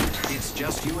 It's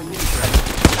just you and me, friend.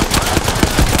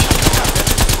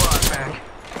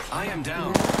 I am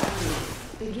down.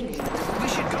 We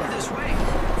should go this way.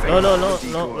 No, no, no,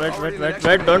 no.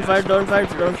 Wait. Don't fight.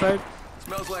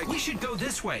 Smells like we should go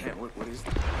this way. Yeah, what is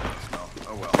that smell?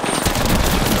 Oh well.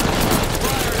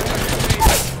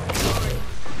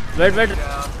 Wait.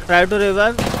 Try to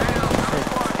revive.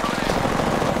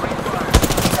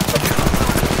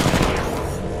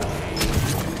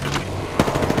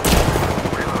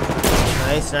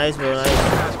 Nice, bro.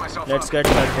 Nice. Let's get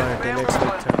third party.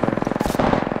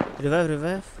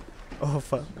 Revive. Oh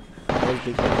fuck. That was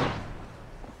big.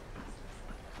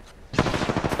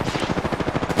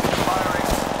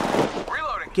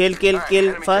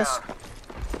 Kill fast.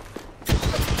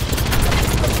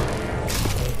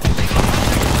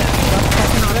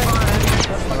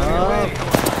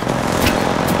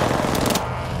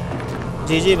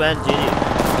 GG man, GG.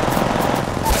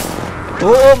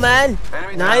 Oh man,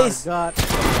 nice. God.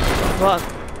 Fuck.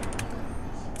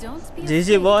 Don't be GG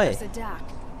afraid boy. of the dark.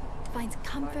 Find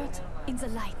comfort in the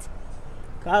light.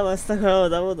 काय मस्त खेळ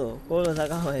होता वो तो. कोण होता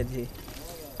का माहिती.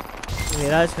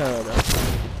 विराज खेळ होता.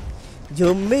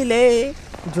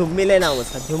 झुम्मिले नाव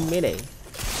उसका. झुम्मिले.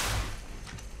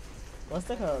 मस्त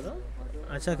खेळ होता.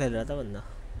 अच्छा खेल रहा था बंदा.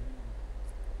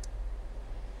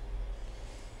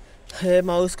 हे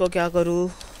माउस को क्या करूँ.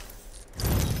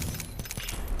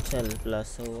 चल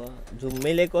प्लस हुआ.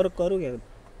 झुम्मिले को करूँ क्या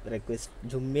रिक्वेस्ट.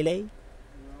 झुम्मिले.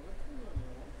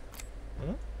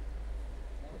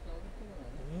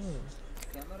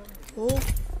 Oh,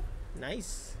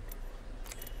 nice.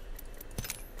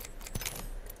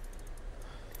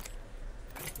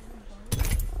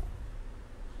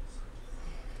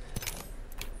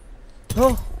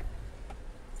 Oh,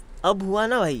 अब हुआ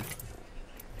ना भाई.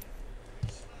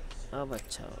 अब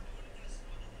अच्छा.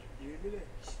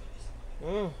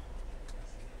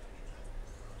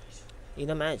 In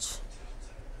a match.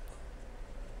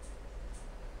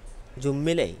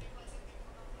 Jummile.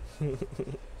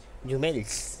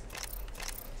 Jumels.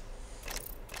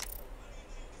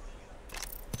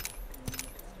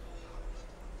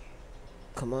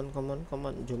 Come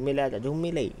on. Jummile आजा.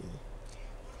 Jummile.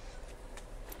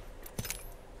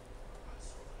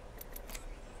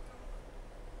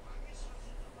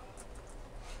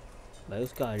 भाई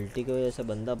उसका अल्टी की वजह से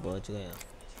बंदा बच गया.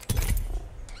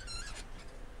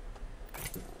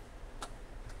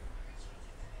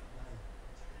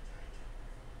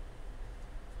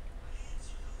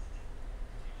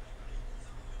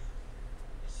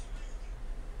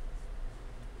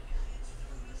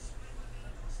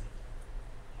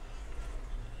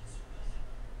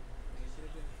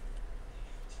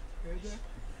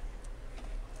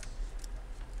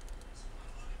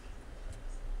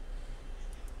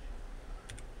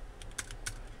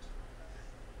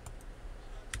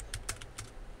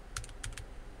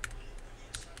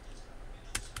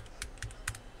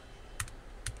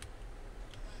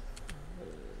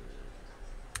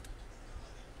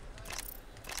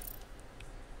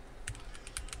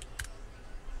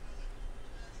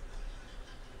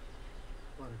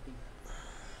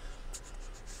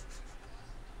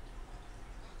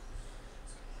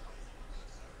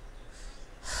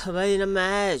 भाई इन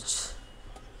मैच.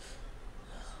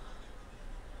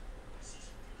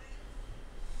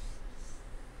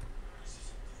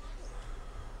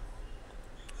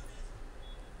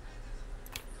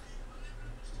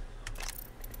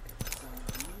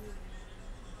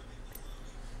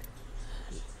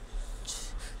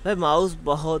 भाई माउस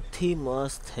बहुत ही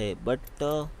मस्त है बट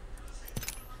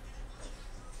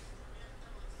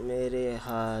मेरे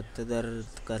हाथ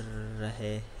दर्द कर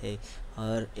रहे हैं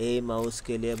और ए माउस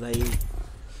के लिए भाई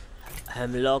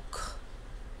हेमलॉक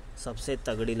सबसे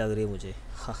तगड़ी लग रही है मुझे।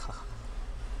 हा हा।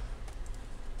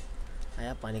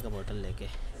 आया पानी का बोतल लेके।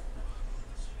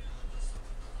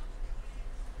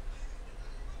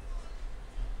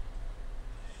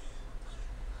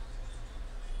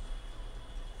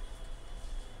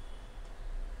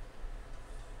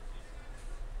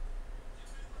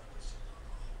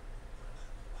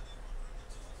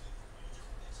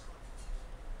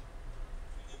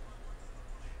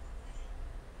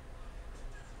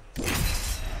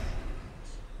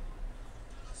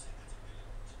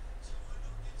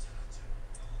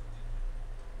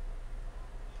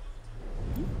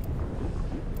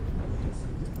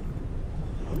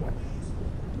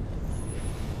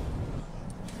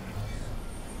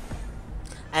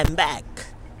 I'm back.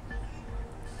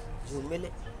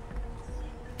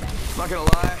 Not gonna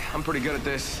lie, I'm pretty good at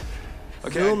this.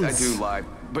 Okay, I do lie,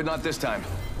 but not this time.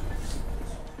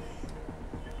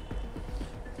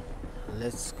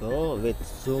 Let's go with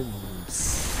zooms.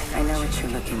 I know what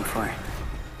you're looking for.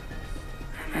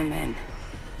 I'm in.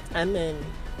 I'm in.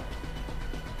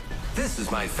 This is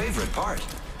my favorite part.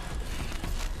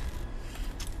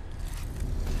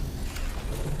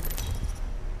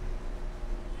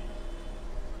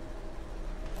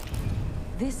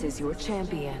 This is your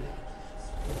champion.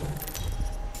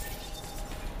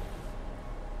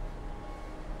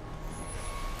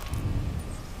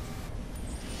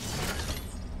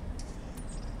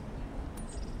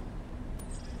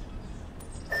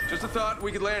 Just a thought,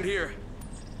 we could land here.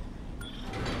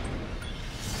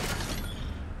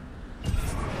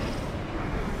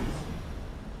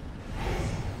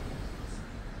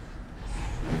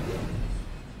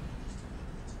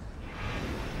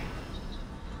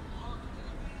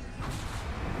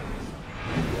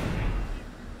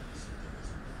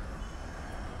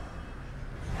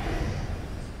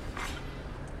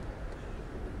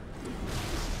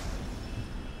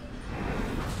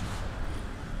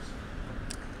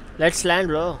 Let's land,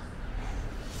 bro.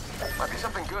 Might be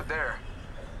something good there.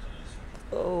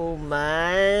 Oh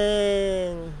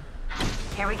man.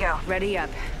 Here we go. Ready up.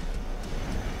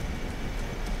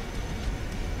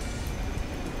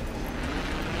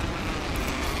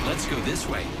 Let's go this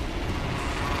way.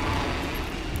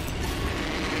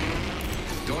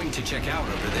 Going to check out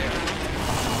over there.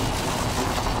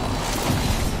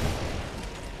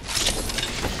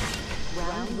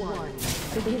 Round 1.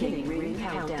 Beginning ring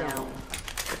countdown.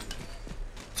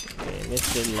 Game is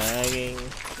still lagging.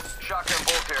 Shotgun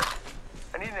bolt here.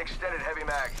 I need an extended heavy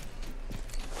mag.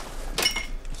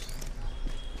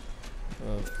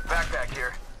 Backpack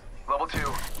here. Level 2.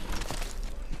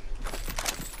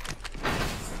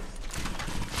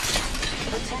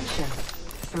 Attention.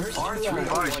 First R3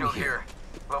 body shield here.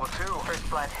 Level 2. First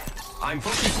blood. I'm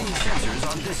focusing sensors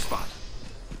on this spot.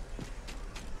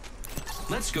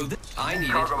 Let's go this. I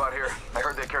need Cargo it. out here. I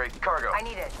heard they carry cargo. I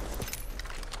need it.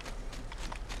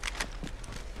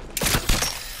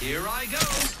 Here I go.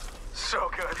 So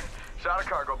good. Shot a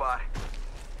cargo bot.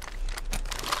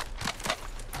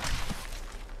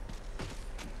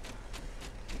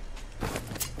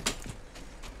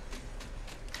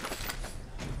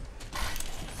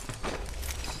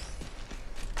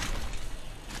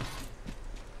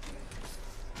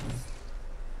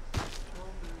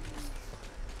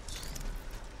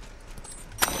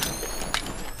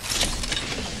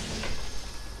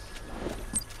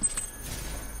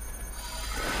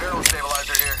 Barrel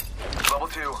stabilizer here. Level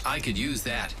 2. I could use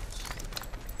that.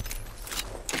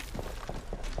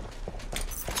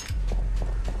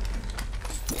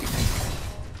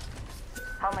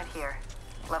 Helmet here.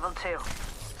 Level 2.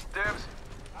 Dibs.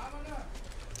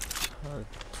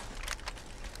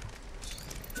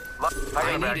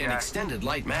 I need an extended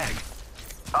light mag.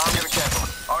 I'm gonna cancel.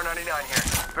 R99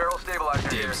 here. Barrel stabilizer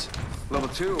Dibs. here. Level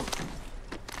 2.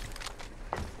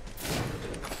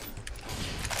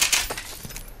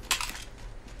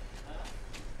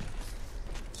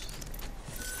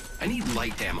 I need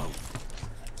light ammo.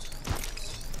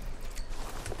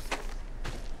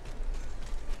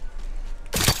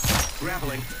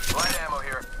 Grappling. Light ammo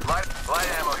here. Light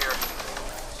ammo here.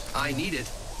 I need it.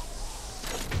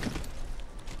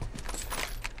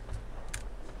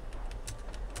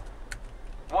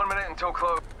 One minute until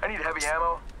close. I need heavy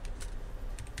ammo.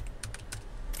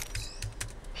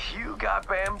 You got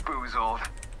bamboozled.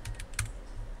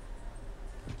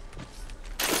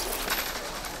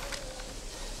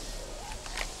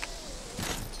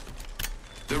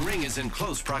 The ring is in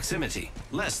close proximity.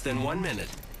 Less than 1 minute.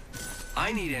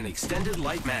 I need an extended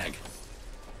light mag.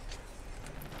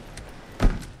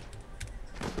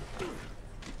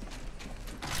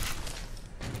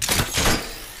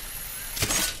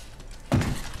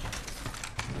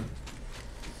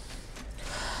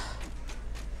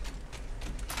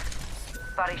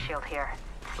 Body shield here.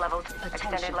 Level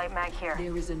extended light mag here.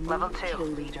 There is a new Level 2. kill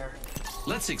leader.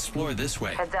 Let's explore this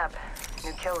way. Heads up.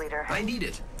 New kill leader. I need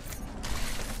it.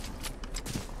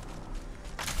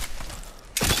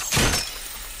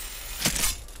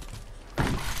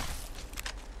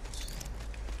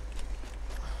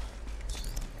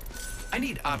 I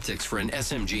need optics for an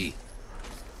SMG.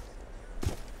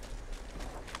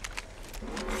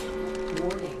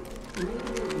 Warning.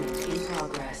 Movement in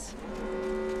progress.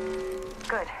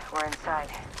 Good. We're inside.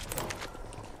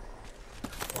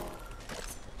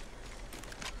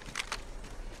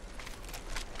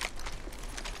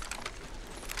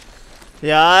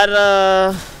 यार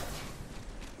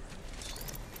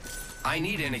I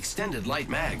need an extended light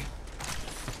mag.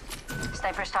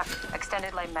 Sniper stock.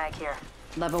 Extended light mag here.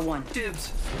 Level 1.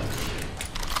 Dibs.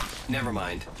 Never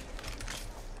mind.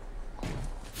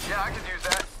 Yeah, I could use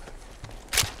that.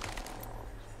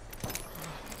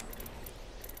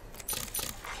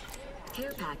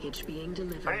 Care package being I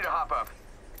delivered. need to hop up.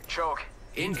 Choke.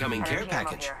 Incoming care Energy ammo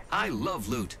package. here. I love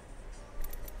loot.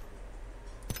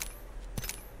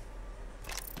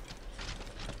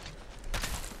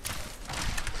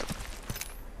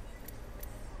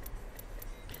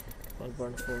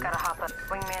 Gotta hop up.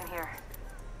 Wingman here.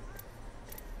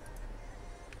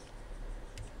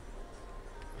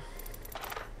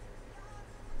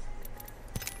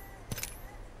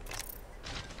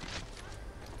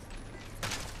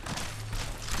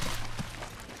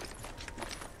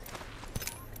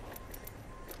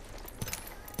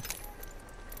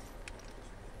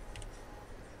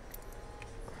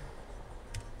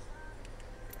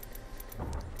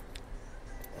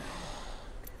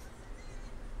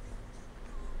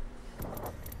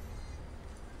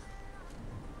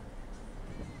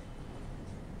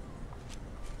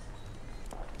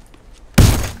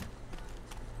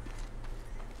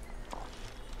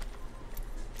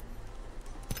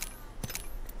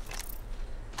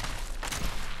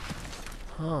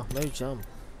 हाँ मैं jump.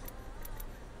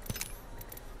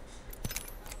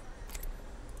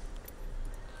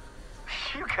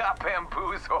 You got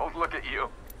bamboozled. Look at you.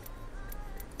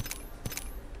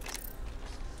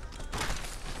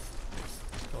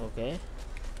 Okay.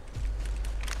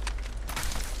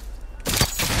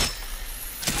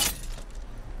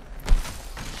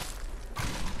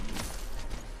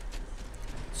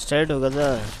 Straight होगा था.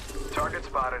 Target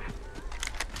spotted.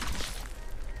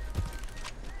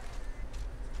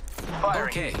 Firing.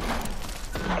 Okay.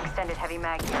 Extended heavy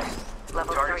mag here.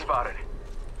 Level Target 3. spotted.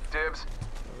 Dibs.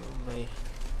 भाई.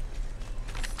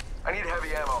 I need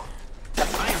heavy ammo.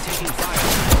 I am taking fire.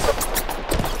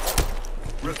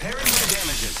 Repairing my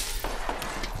damages.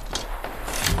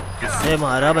 इससे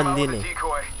मारा बंदी ने.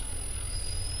 Decoy.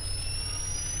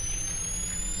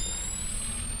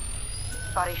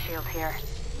 Body shield here.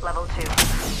 Level 2.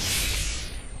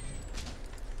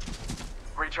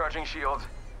 Recharging shields.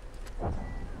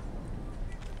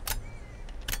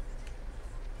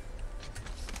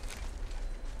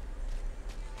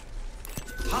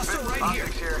 Hostile right here.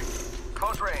 Optics here.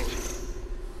 Close range.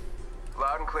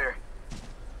 Loud and clear.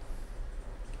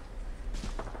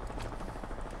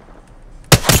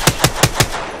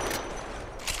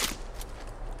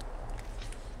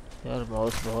 यार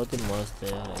mouse बहुत ही मस्त है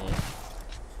यार ये.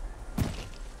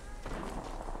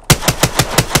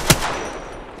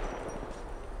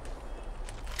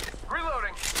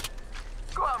 Reloading.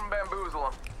 Go out and bamboozle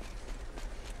them.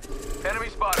 Enemy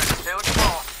spotted. They look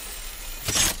small.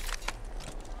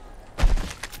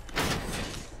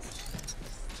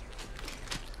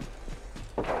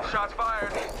 Shots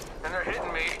fired, and they're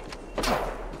hitting me.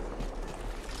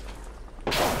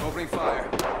 Opening fire.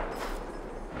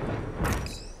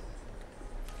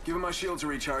 Giving my shields a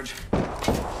recharge.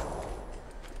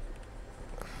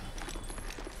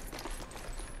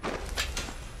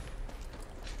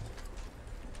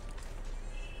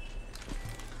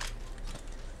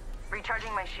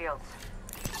 Recharging my shields.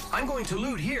 I'm going to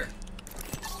loot here.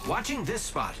 Watching this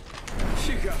spot.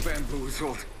 You got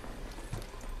bamboozled.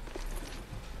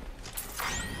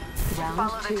 Round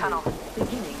Follow the 2. tunnel.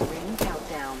 Beginning ring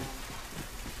countdown.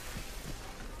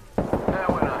 Yeah,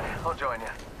 why not? I'll join you.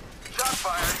 Shots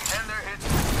fired, and they're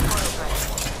hitting.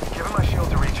 Giving my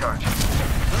shields a recharge.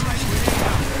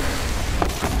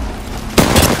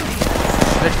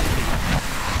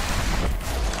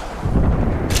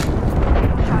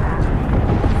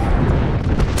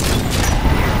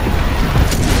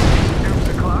 Here's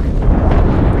the clock.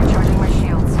 Recharging my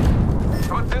shields.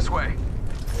 How about this way?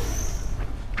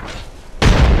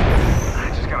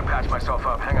 I just gotta patch myself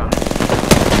up. Hang on.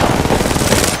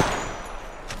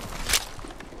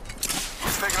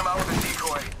 Picking him out with a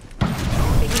decoy.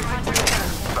 Taking contact with them.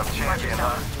 Some champion,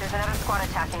 huh? There's another squad. squad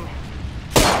attacking.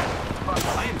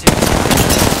 I am taking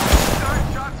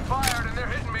Shots fired and they're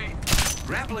hitting me.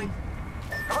 grappling.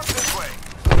 Come up this way.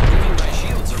 Giving my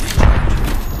shields a recharge.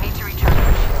 Need to recharge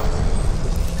my shields.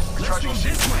 Let's move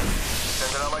this way.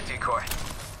 Sending out my decoy.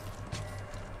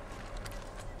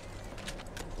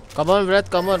 Come on, Brett.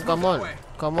 Come on. Come on.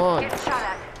 Come on. Getting shot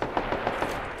at.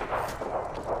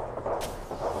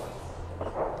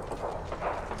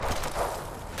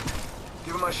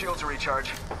 Giving my shields a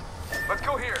recharge. Let's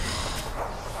go here.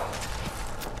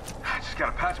 I just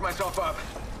gotta patch myself up.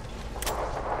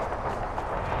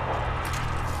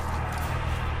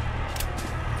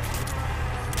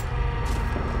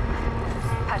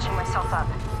 Patching myself up.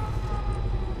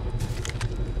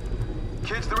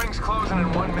 Kids, the ring's closing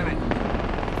in 1 minute.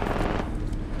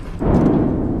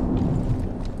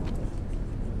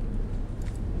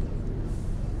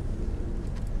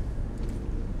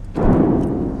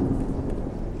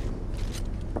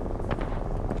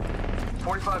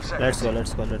 Let's go.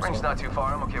 Let's go. Let's Ring's go. not too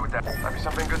far. I'm okay with that. Might be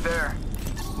something good there.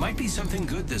 Might be something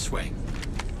good this way.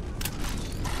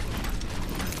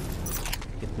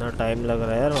 कितना time लग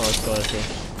रहा है यार mouse को ऐसे.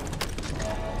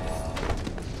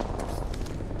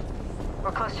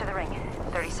 We're close to the ring.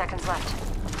 30 seconds left.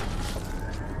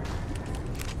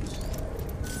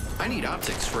 I need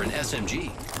optics for an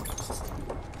SMG.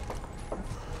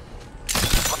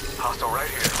 Hostile right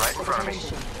here, right in front of me.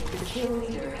 The kill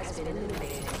leader has been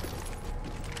eliminated.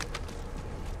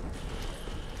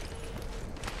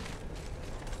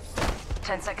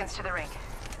 Ten seconds to the ring.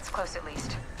 It's close at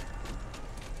least.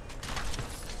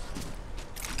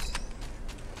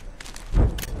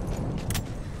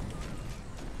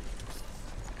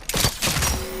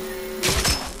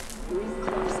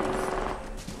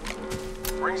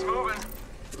 Ring's moving.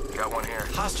 Got one here.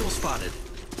 Hostile spotted.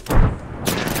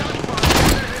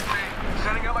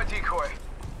 Sending out my decoy.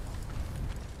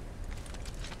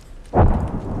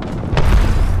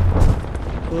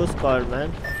 Who's called,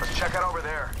 man? Let's check out over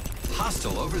there.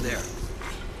 Hostile over there.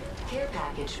 Care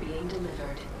package being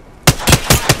delivered.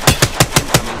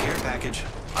 Incoming care package.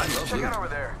 I love Check out loot. over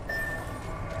there.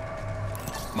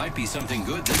 Might be something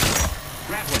good this way.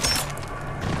 Grappling.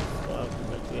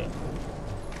 Okay.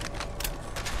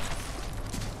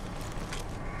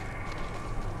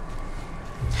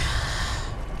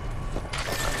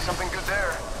 Might be something good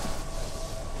there.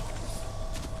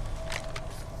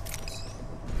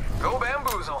 Go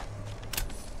bamboozle.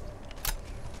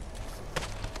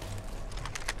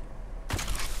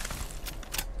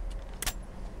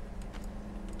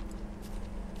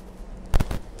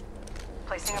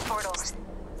 Placing a portal.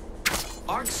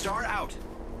 Arc Star out.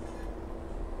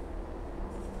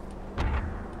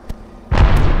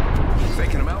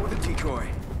 Faking him out with a decoy.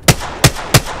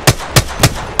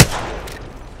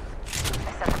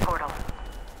 I set the portal.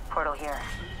 Portal here.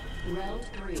 Round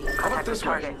 3. Contact with this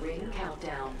way? target. Ring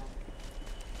countdown.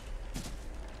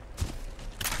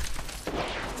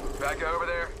 Back over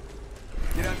there.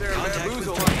 Get out there and Contact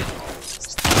bamboozle. with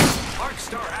target. Arc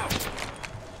Star out.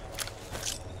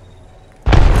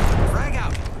 Frag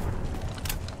out.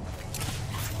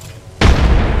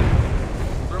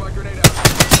 Throw my grenade out.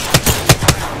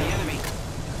 Fire on the enemy.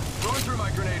 Throwing through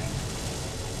my grenade.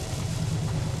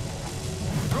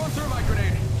 Throwing through my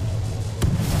grenade.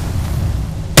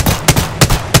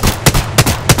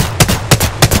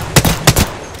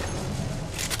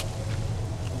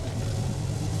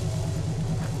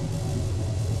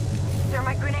 Throw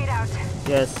my grenade out.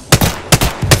 Yes.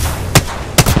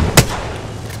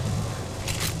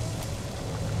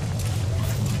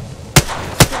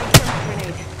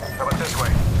 How about this way?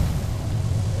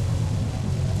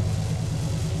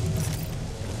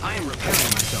 I am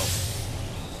repairing myself.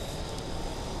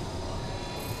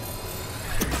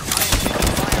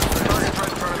 Target's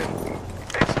right in front of me.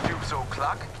 It's Dupes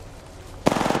o'clock.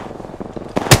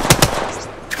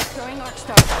 Throwing arc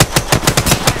star.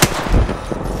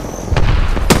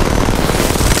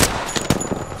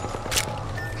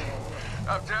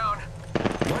 I'm down.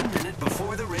 1 minute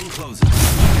before the ring closes. We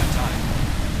got time.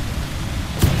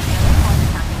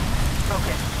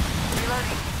 Focus.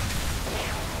 Reloading.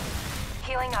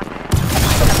 Healing up.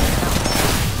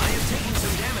 I am taking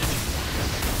some damage.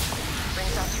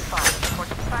 Ring's not too far. Report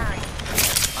firing.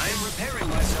 I am repairing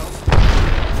myself.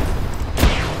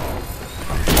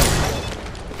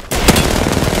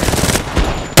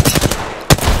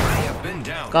 I have been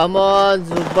down. Come on,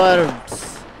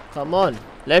 Zubarbs. Come on.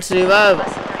 Let's revive.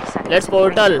 Less than 30 seconds. Let's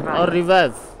portal or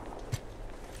revive.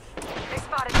 They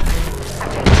spotted me.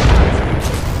 I'm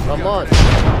taking Come on.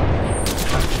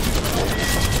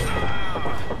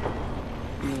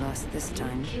 We lost this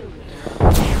time.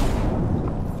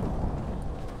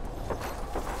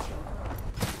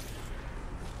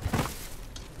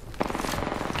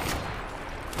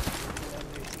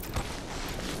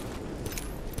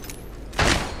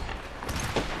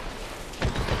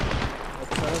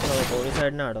 दोन्ही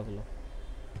साईडने अडकलो.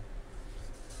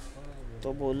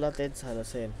 तो बोलला तेच झालं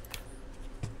same.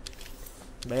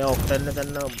 भाई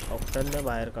ऑक्टनने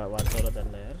बाहेर का वाचवलं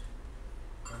त्यांना यार.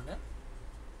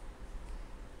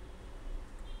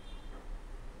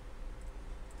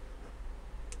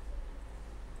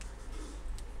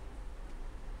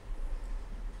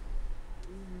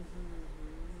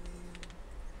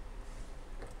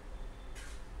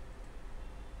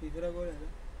 तीसरा गोल है ना.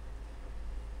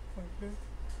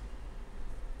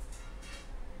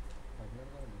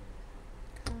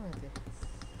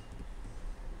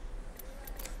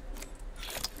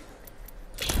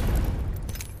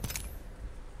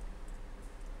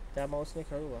 त्या माऊसने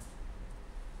खेळू का?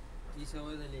 ती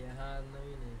सवय झाली. हा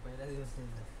नवीन आहे, पहिला दिवस नाही.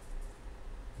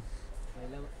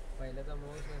 पहिल्याचा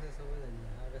माऊस कसा सवय झाली.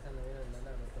 हा कसा नवीन आणला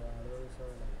ना, तो हळूहळू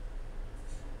सवय लागली.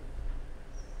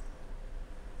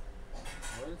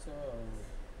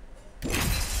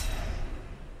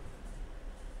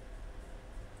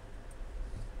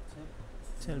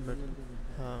 चल बेटा.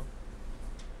 हाँ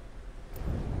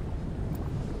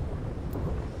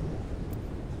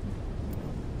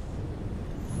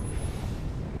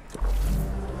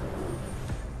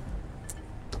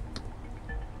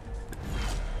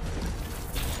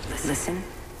Listen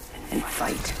and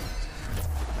fight.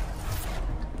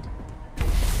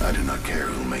 I do not care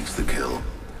who makes the kill,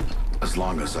 as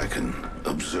long as I can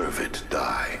observe it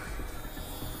die.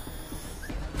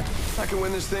 I can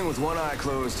win this thing with one eye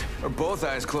closed, or both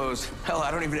eyes closed. Hell,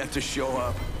 I don't even have to show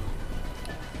up.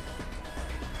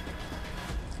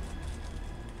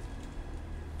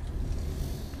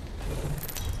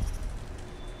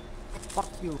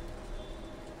 Fuck you.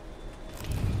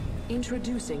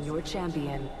 Introducing your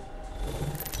champion.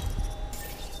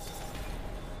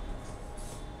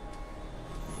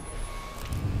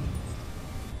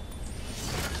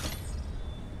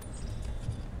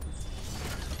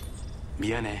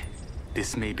 Miane,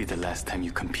 this may be the last time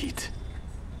you compete.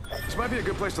 This might be a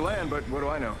good place to land, but what do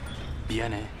I know?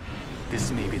 Miane,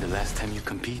 this may be the last time you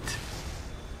compete.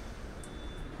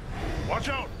 Watch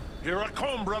out! Here I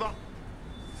come, brother!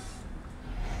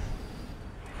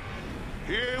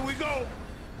 Here we go!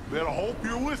 Better hope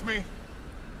you're with me.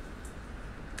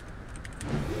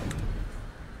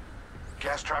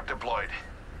 Gas trap deployed.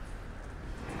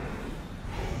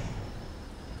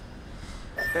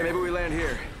 Hey, maybe we land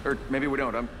here. Or maybe we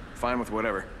don't. I'm fine with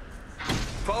whatever.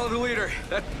 Follow the leader.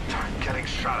 That... Getting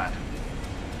shot at.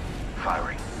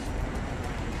 Firing.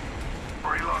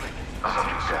 Reloading.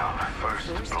 Down.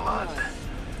 First blood.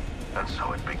 And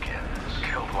so it begins.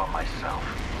 Killed one myself.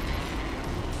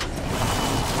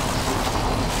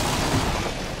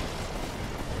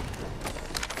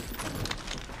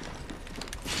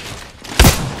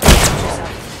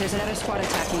 There's another squad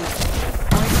attacking.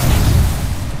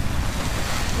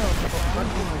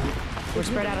 We're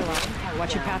spread out a lot.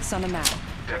 Watch your paths on the map.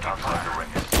 Death outside the ring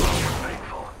is slow and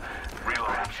painful.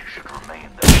 Perhaps you should remain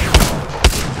there.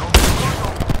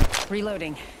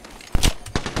 Reloading.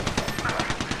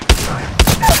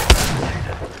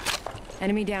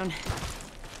 Enemy down.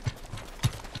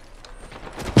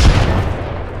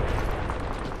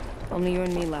 Only you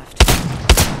and me left.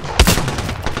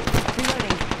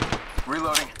 Reloading.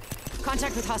 Reloading.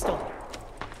 Contact with hostile.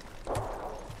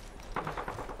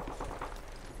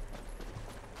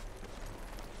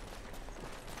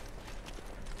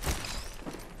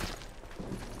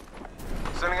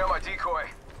 Sending out my decoy.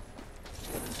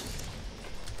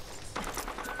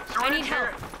 I need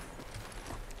help.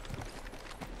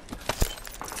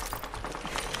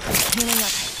 Healing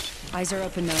up. Eyes are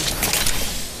open now.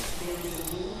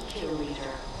 Kill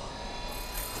leader.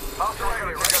 Hostile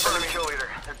kill leader.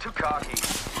 They're too cocky.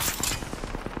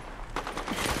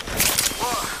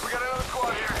 Whoa, we got another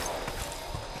squad here.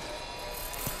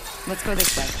 Let's go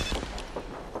this way.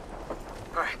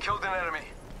 Alright, killed an enemy.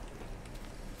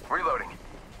 Reloading.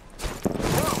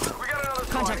 Whoa, we got another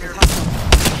squad Contact here. with hostile.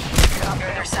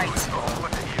 Their sights.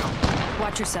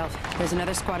 Watch yourself. There's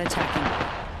another squad attacking.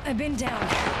 I've been down.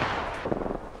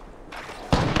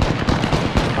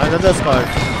 Another squad.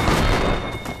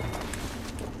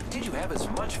 Did you have as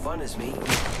much fun as me?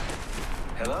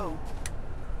 Hello?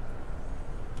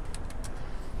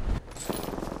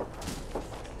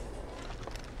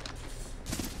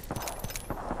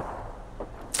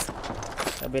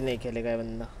 अभी नहीं खेलेगा ये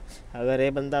बंदा. अगर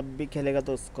ये बंदा अब भी खेलेगा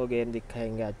तो उसको गेम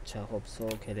दिखाएंगे. अच्छा होप सो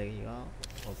खेलेगा.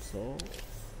 Hope so.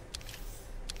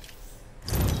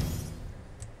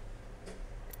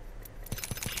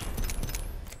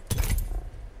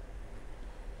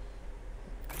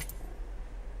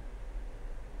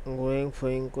 गोइंग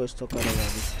फोइंग कुछ तो करेगा.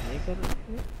 अभी नहीं कर रहा.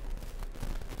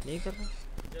 नहीं कर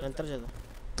रहा. अंतर चलो.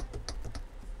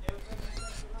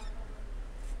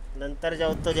 नंतर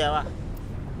जाऊ तो जेवा.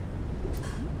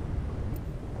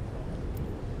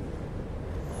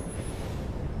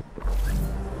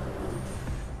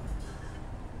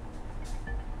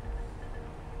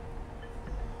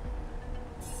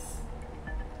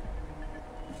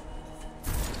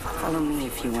 Follow me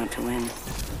if you want to win.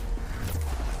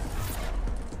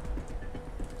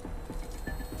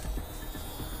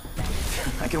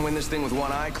 I can win this thing with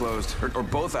one eye closed, or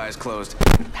both eyes closed.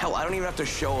 Hell, I don't even have to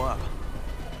show up.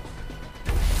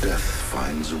 Death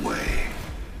finds a way.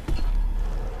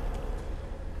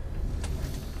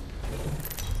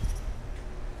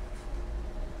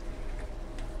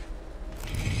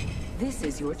 This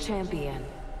is your champion.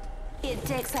 It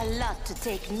takes a lot to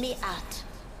take me out.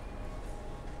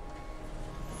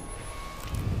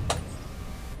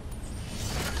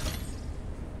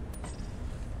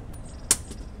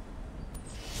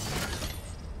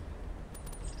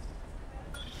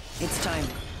 It's time.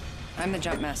 I'm the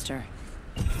jump master.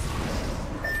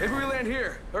 Maybe we land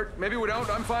here, or maybe we don't.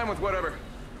 I'm fine with whatever.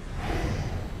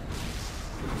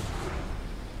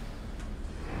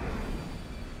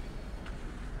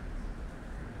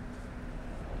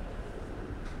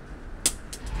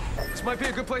 This might be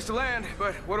a good place to land,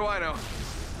 but what do I know?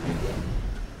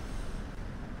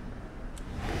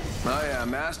 Oh yeah,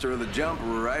 master of the jump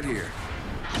right here.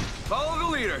 Follow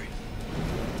the leader.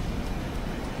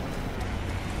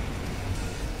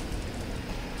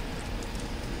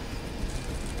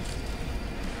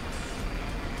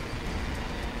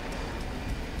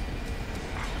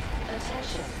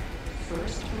 Attention.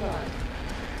 First blood.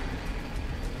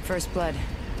 First blood.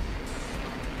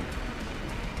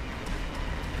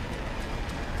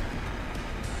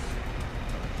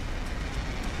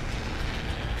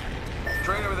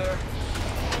 Train over there.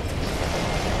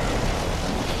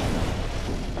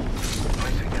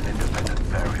 Placing an independent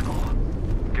variable.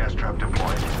 Gas trap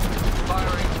deployed.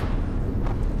 Firing.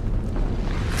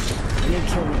 New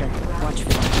kill leader. Watch for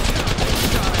them.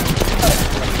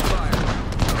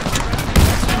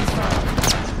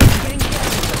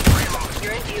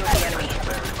 You're in view of the enemy.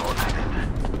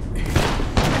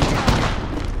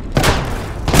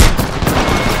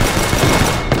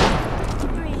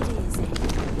 Breathe easy.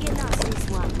 You lost this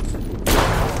one.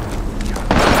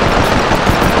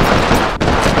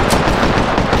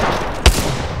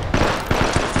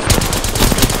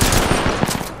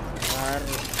 यार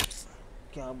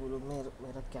क्या बोलूं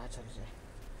मेरा क्या चल रहा है.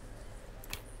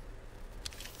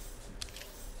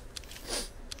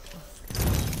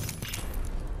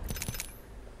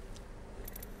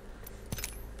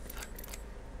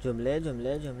 जुमले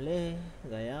जुमले जुमले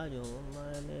गया जो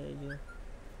मैंने जो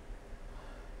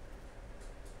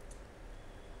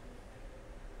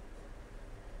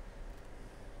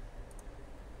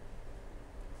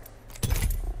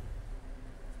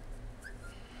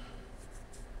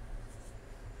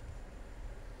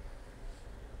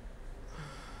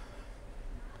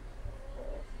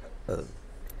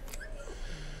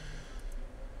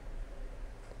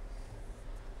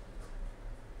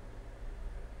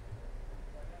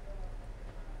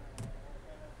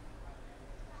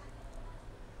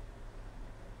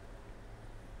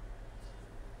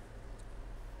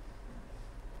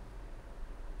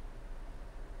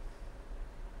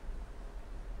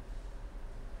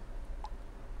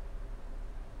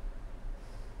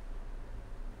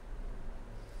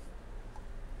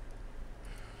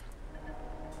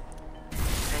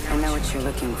I know what you're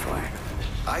looking for.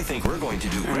 I think we're going to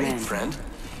do great, friend.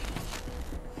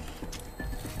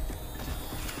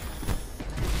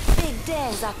 Big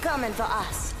days are coming for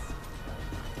us.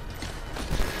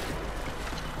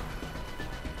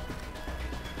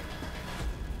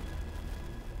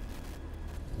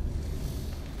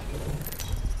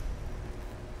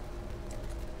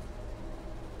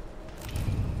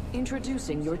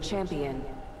 Introducing your champion.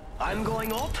 I'm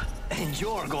going up, and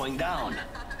you're going down.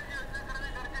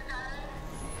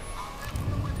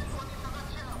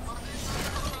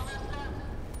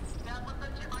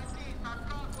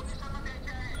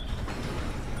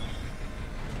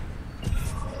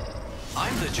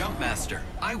 I'm the jump master.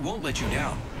 I won't let you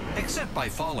down, except by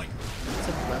falling.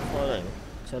 Except by falling.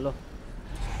 Chalo.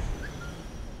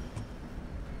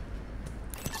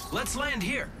 Let's land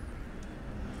here.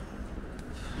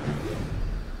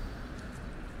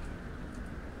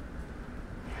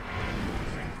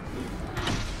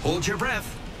 Hold your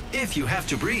breath, if you have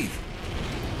to breathe.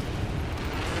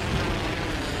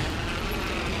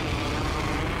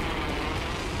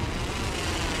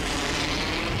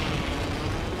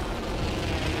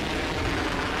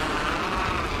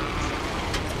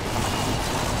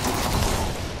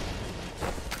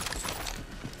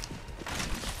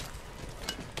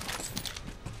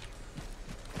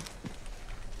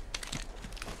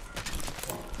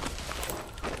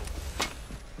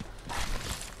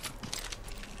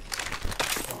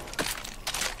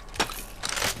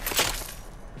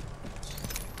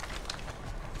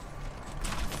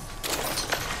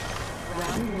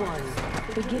 Round 1.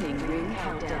 Beginning ring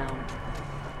countdown.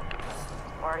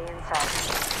 Already inside.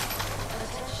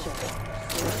 Attention.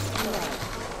 First blood.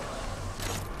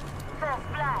 First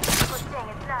blood. Good thing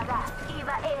it's not that.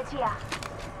 Eva is here.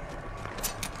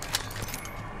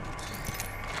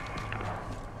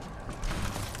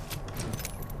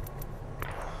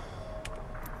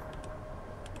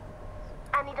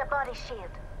 I need a body shield.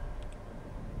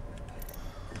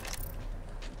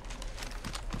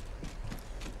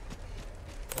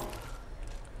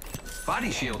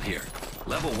 Body shield here.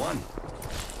 Level 1.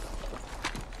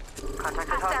 Contact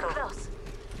with hostile.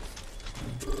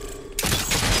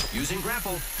 Using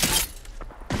grapple.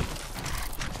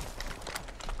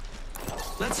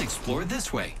 Let's explore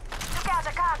this way. Look out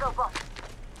the cargo boat.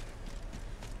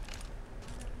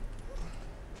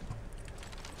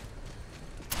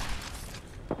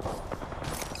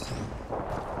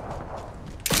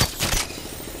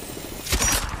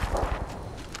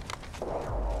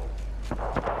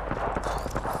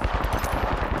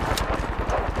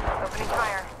 Opening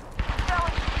fire.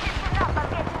 Don't listen up, I'm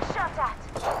getting shot at.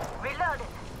 Reloaded.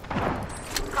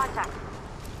 Contact.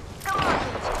 Come on,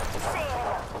 say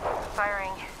hello.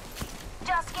 Firing.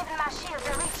 Just giving my shield a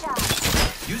recharge.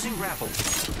 Using grapple.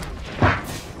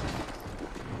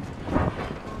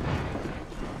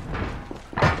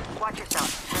 Watch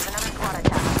yourself. There's another squad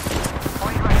attack.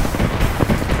 Point right.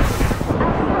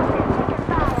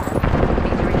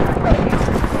 Need to recharge my shield.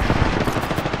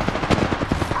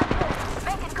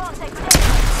 Making contact with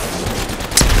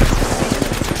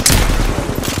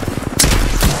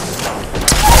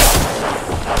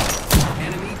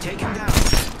Enemy taken down.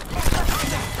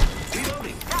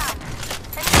 Reloading.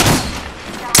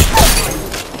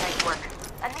 Nice work.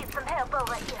 I need some help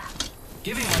over here.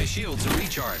 Giving my shields a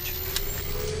recharge.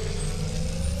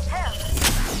 Help!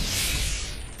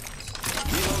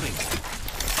 Reloading.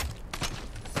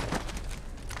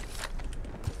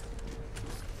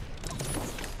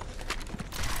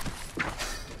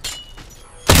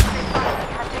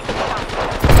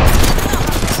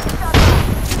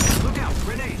 Look out,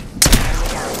 grenade. Enemy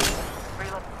down.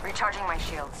 Recharging my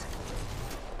shields.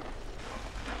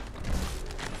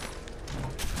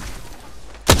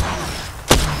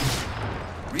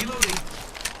 Reloading.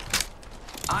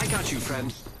 I got you,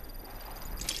 friend.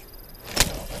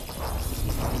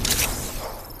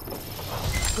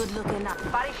 Good looking up.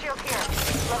 Body shield here.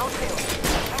 Level 2.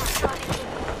 I'm slowly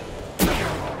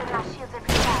keeping my shields at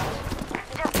recharge.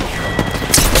 Just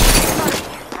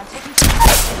I'm taking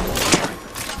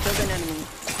Killed an enemy.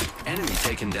 Enemy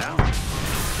taken down.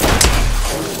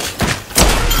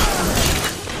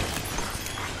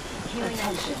 Healing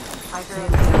Attention. taking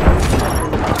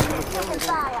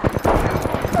fire.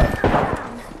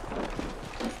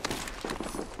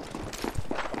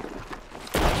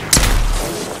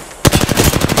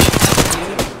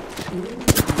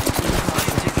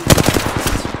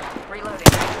 Reloading.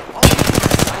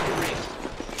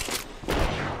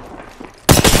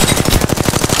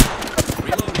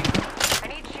 Reloading. I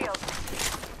need shields.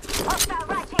 Hostile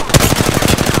right here.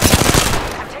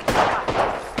 I'm taking shot.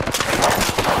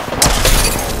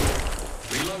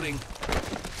 Reloading.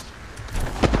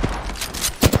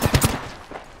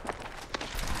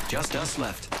 Just us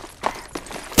left.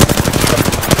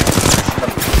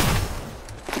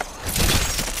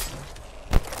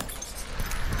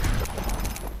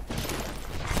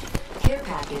 Care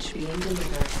package being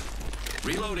delivered.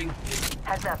 Reloading.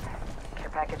 Heads up. Care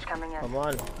package coming in. Come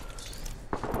on.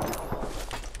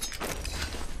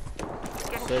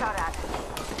 Getting Good. shot at.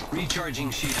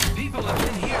 Recharging shield. People have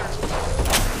been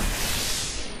here.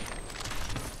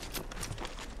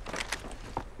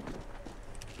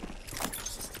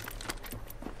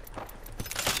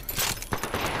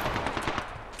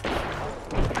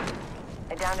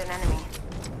 I downed an enemy.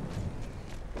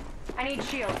 I need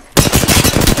shields.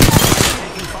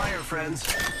 Taking fire, friends.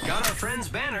 Got our friend's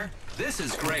banner. This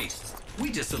is great.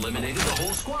 We just eliminated the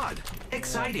whole squad.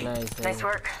 Exciting. Nice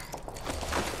work.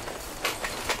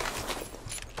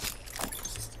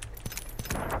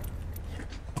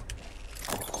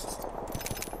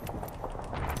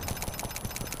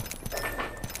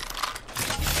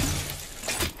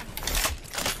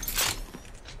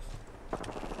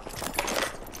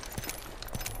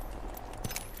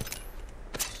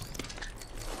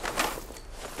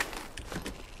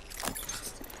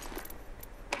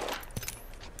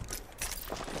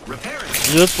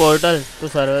 Repairing. Use portal तो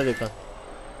server दिखा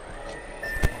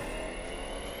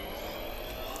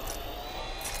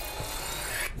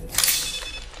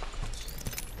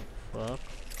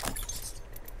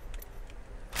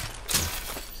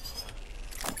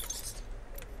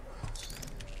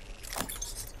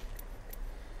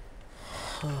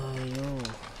Shotgun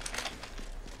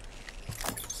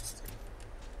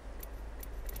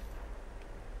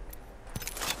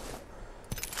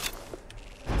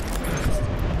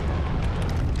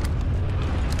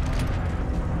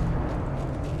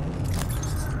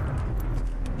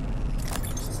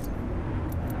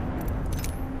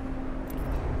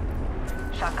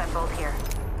bolt here.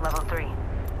 Level 3.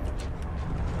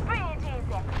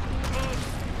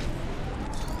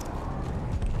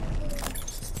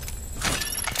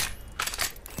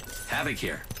 Havoc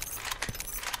here.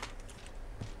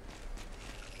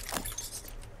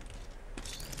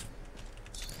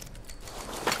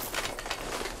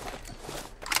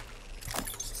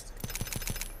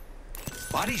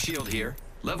 Body shield here.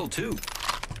 Level 2.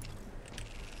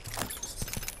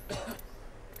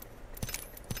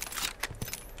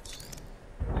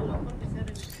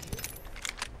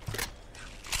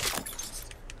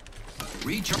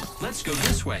 Recharge. Let's go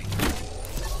this way.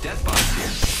 Death box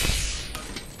here.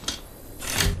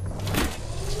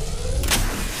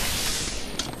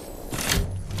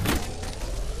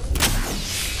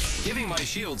 Giving my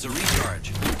shields a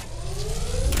recharge.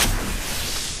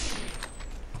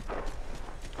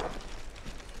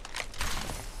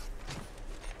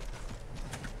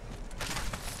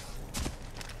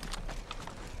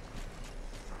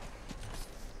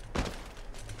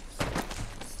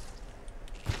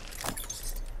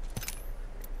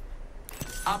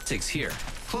 Optics here.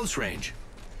 Close range.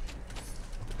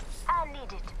 I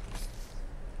need it.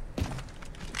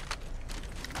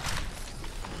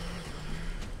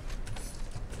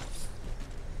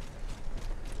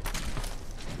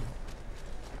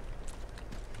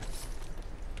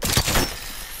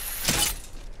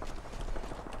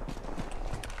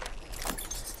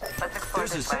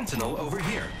 There's a sentinel over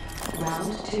here.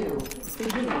 Round 2.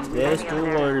 There's 2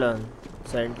 golden.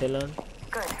 Sentinel.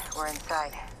 Good, we're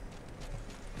inside.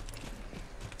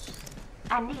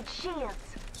 I need shields.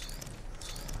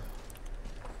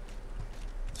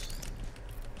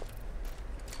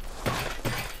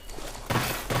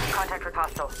 Contact with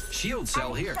hostile. Shield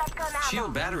cell here.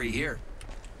 Shield battery here.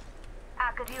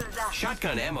 I could use that.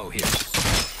 Shotgun ammo here.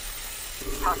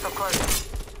 Hostile close.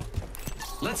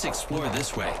 Let's explore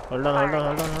this way. Hold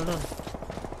on.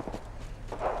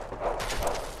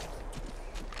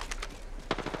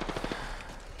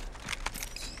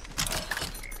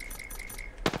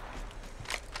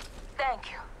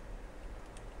 Thank you.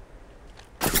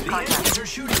 The enemies are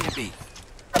shooting at me.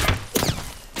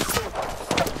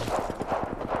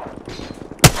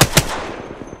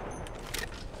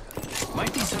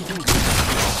 Might be something good.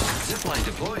 Zipline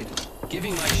deployed.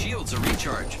 Giving my shields a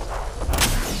recharge.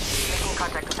 Making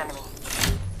contact with enemy.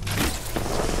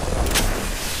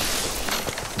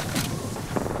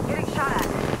 Getting shot at.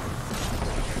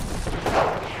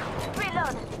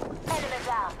 Reload. Enemy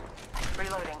down.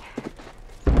 Reloading.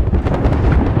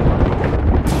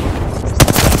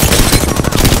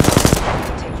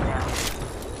 Take you down.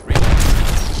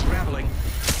 Grappling.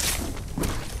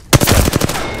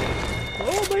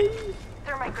 Oh my.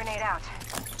 Thermite grenade out.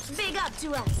 Big up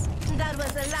to us. That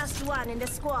was the last one in the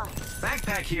squad.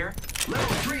 Backpack here.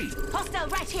 Level 3. Hostile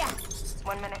right here.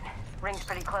 1 minute. Ring's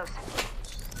pretty close.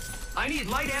 I need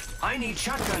light ammo. I need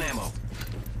shotgun ammo.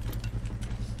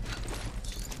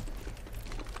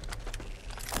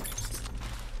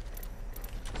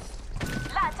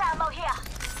 Light ammo here.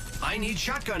 I need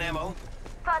shotgun ammo.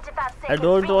 45 seconds. I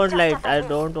don't Ring want just light. up I ahead.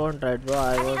 don't want red, bro.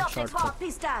 I want Shotgun. shotgun.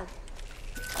 Pistol.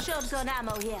 Shotgun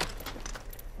ammo here.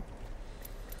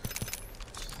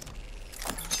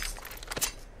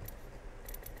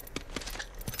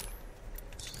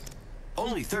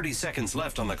 Only 30 seconds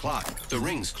left on the clock. The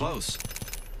ring's close.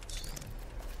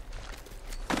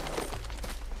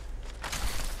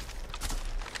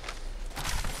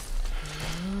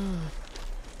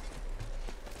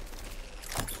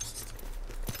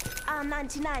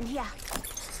 R99 here.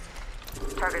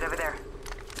 Target over there.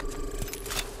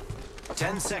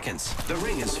 10 seconds. The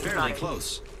ring is fairly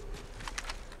close.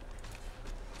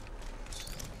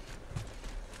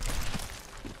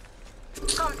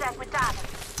 Contact with target.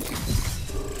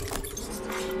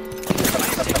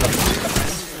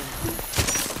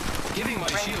 Giving my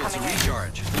shields a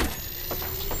recharge.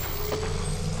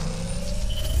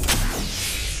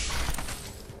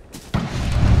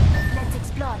 Let's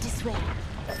explore this way.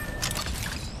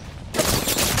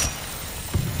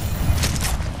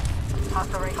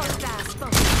 Hostile right here.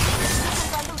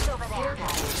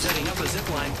 Setting up a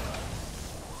zipline.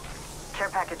 Care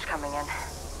package coming in.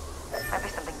 Might be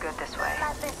something good this way.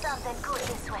 Might be something good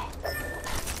this way.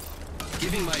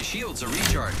 Giving my shields a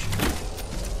recharge.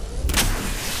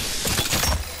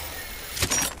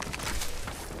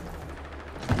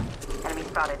 Enemy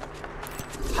spotted.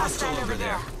 Hostile over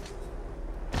there.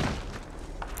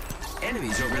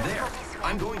 Enemies over there.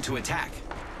 I'm going to attack.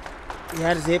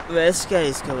 यार zip vest क्या है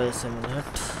इसका वजह से मुझे हट.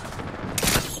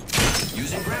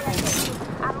 Using grapple.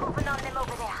 I'm moving on them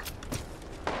over there.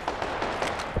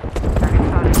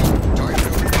 Target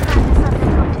over there.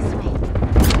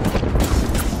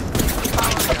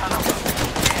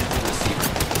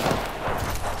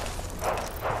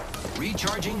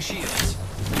 Recharging shields.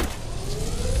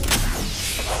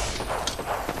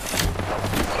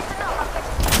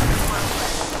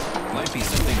 Might be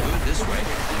something good this way.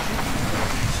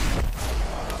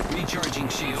 Recharging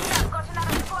shields. Got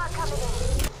another squad coming in.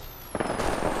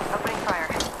 Opening fire.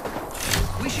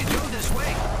 We should go this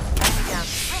way. Enemy down.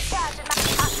 Recharge and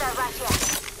hostile right here.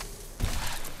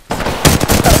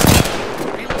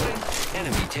 Reloading.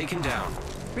 Enemy taken down.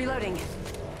 Reloading.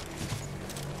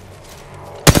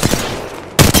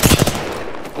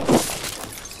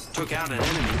 Took out an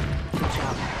enemy. Good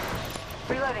job.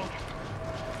 Reloading.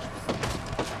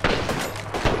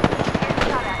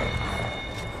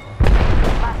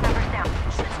 Last number's down.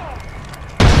 Shoot here.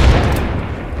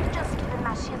 Just giving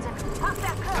my shields a pop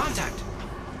that close. Contact.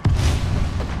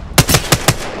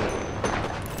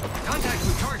 Contact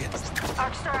with target.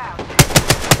 Arcs are out.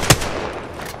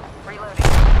 Reloading.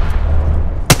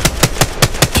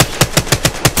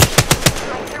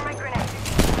 Thermite grenade.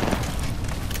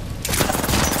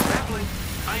 Grappling.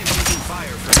 I am taking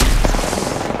fire from.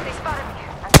 They spotted me.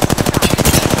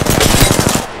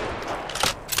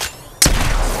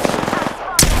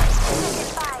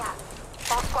 Fire.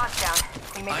 All squads down.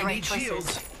 We made the I right need choices.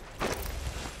 shields.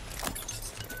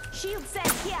 Shield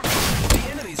set here. The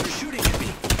enemies are shooting at me.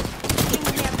 Ring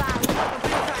nearby.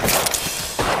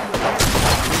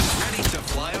 Ready to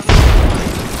fly on.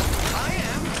 I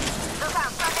am. Look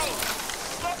out, front aim.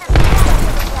 Get this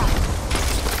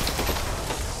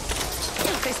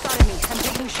They spotted me. I'm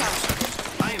taking shots.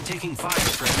 I am taking fire,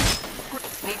 friends.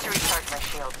 Need to recharge my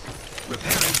shields.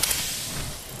 Repairing.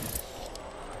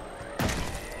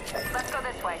 Let's go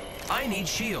this way. I need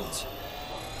shields.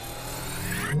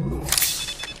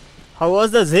 How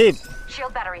was the zip?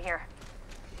 Shield battery here.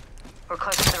 We're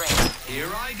close to the ring. Here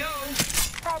I go.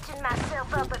 Patching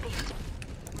myself up a bit.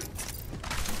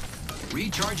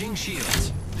 Recharging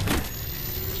shields.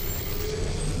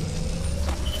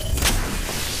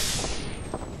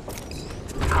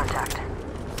 Contact.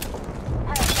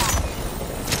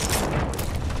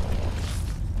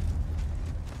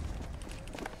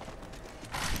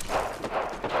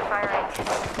 Firing.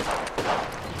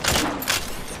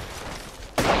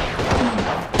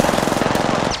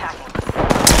 Attacking.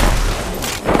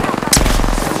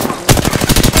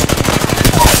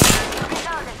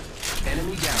 Reloaded.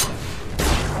 Enemy down.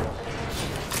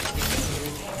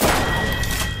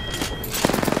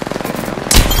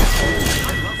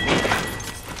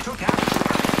 Took out.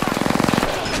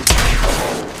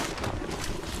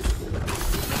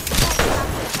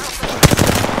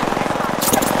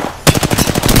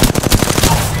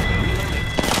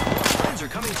 Friends are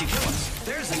coming to kill us.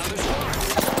 There's another squad.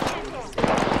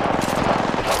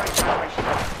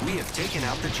 We have taken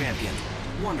out the champion.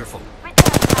 Wonderful.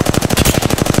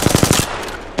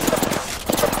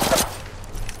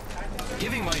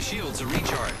 Giving my shields a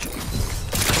recharge.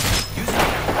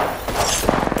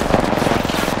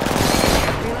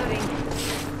 Reloading.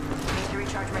 Need to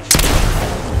recharge my shield.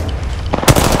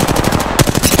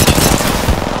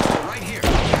 Right here.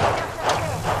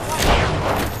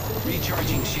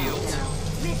 Recharging shields.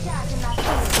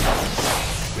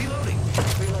 Reloading.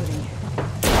 Reloading.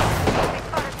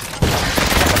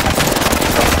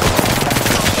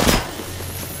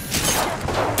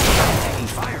 Taking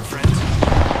fire, friends.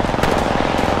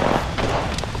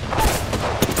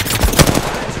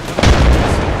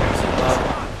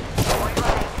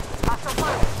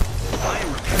 I am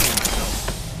repairing myself.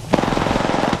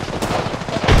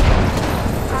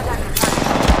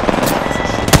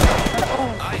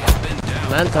 I have been down.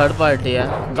 Man, third party,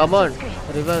 yeah. Come on.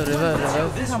 Revive.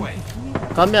 This way.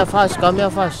 Come here fast. Come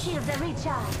on.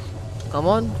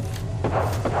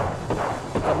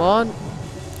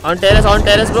 On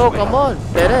terrace, bro. Come on.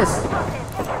 Terrace.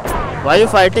 Why you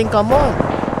fighting? Come on.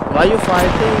 Why you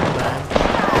fighting, man?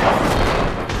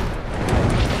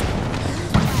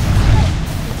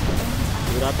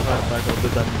 पूरा third part भी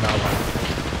गंदा हुआ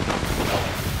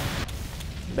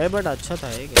बे but अच्छा था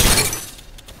ये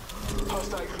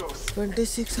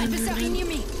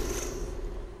 2600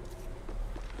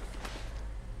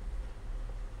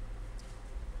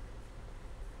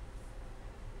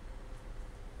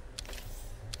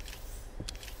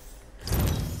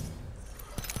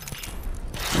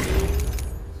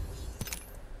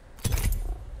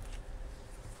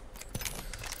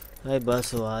 भाई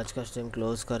बस वो आज का स्ट्रीम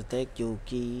क्लोज करते हैं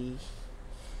क्योंकि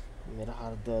मेरा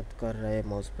हाथ दर्द कर रहा है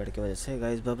माउस पैड की वजह से।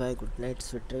 Guys bye bye, good night,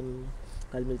 sweet dream.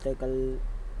 कल मिलते हैं, कल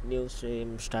न्यू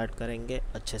स्ट्रीम स्टार्ट करेंगे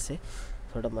अच्छे से।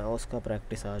 थोड़ा माउस का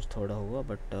प्रैक्टिस आज थोड़ा हुआ,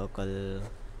 बट कल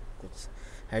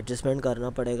कुछ एडजस्टमेंट करना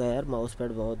पड़ेगा यार। माउस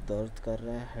पैड बहुत दर्द कर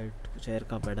रहा है, हेड चेयर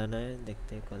का पड़ना है।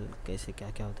 देखते हैं कल कैसे क्या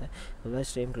क्या होता है। बाय,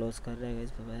 स्ट्रीम क्लोज कर रहे हैं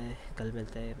गाइस। बाय, कल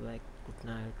मिलते हैं। Bye, good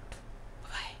night.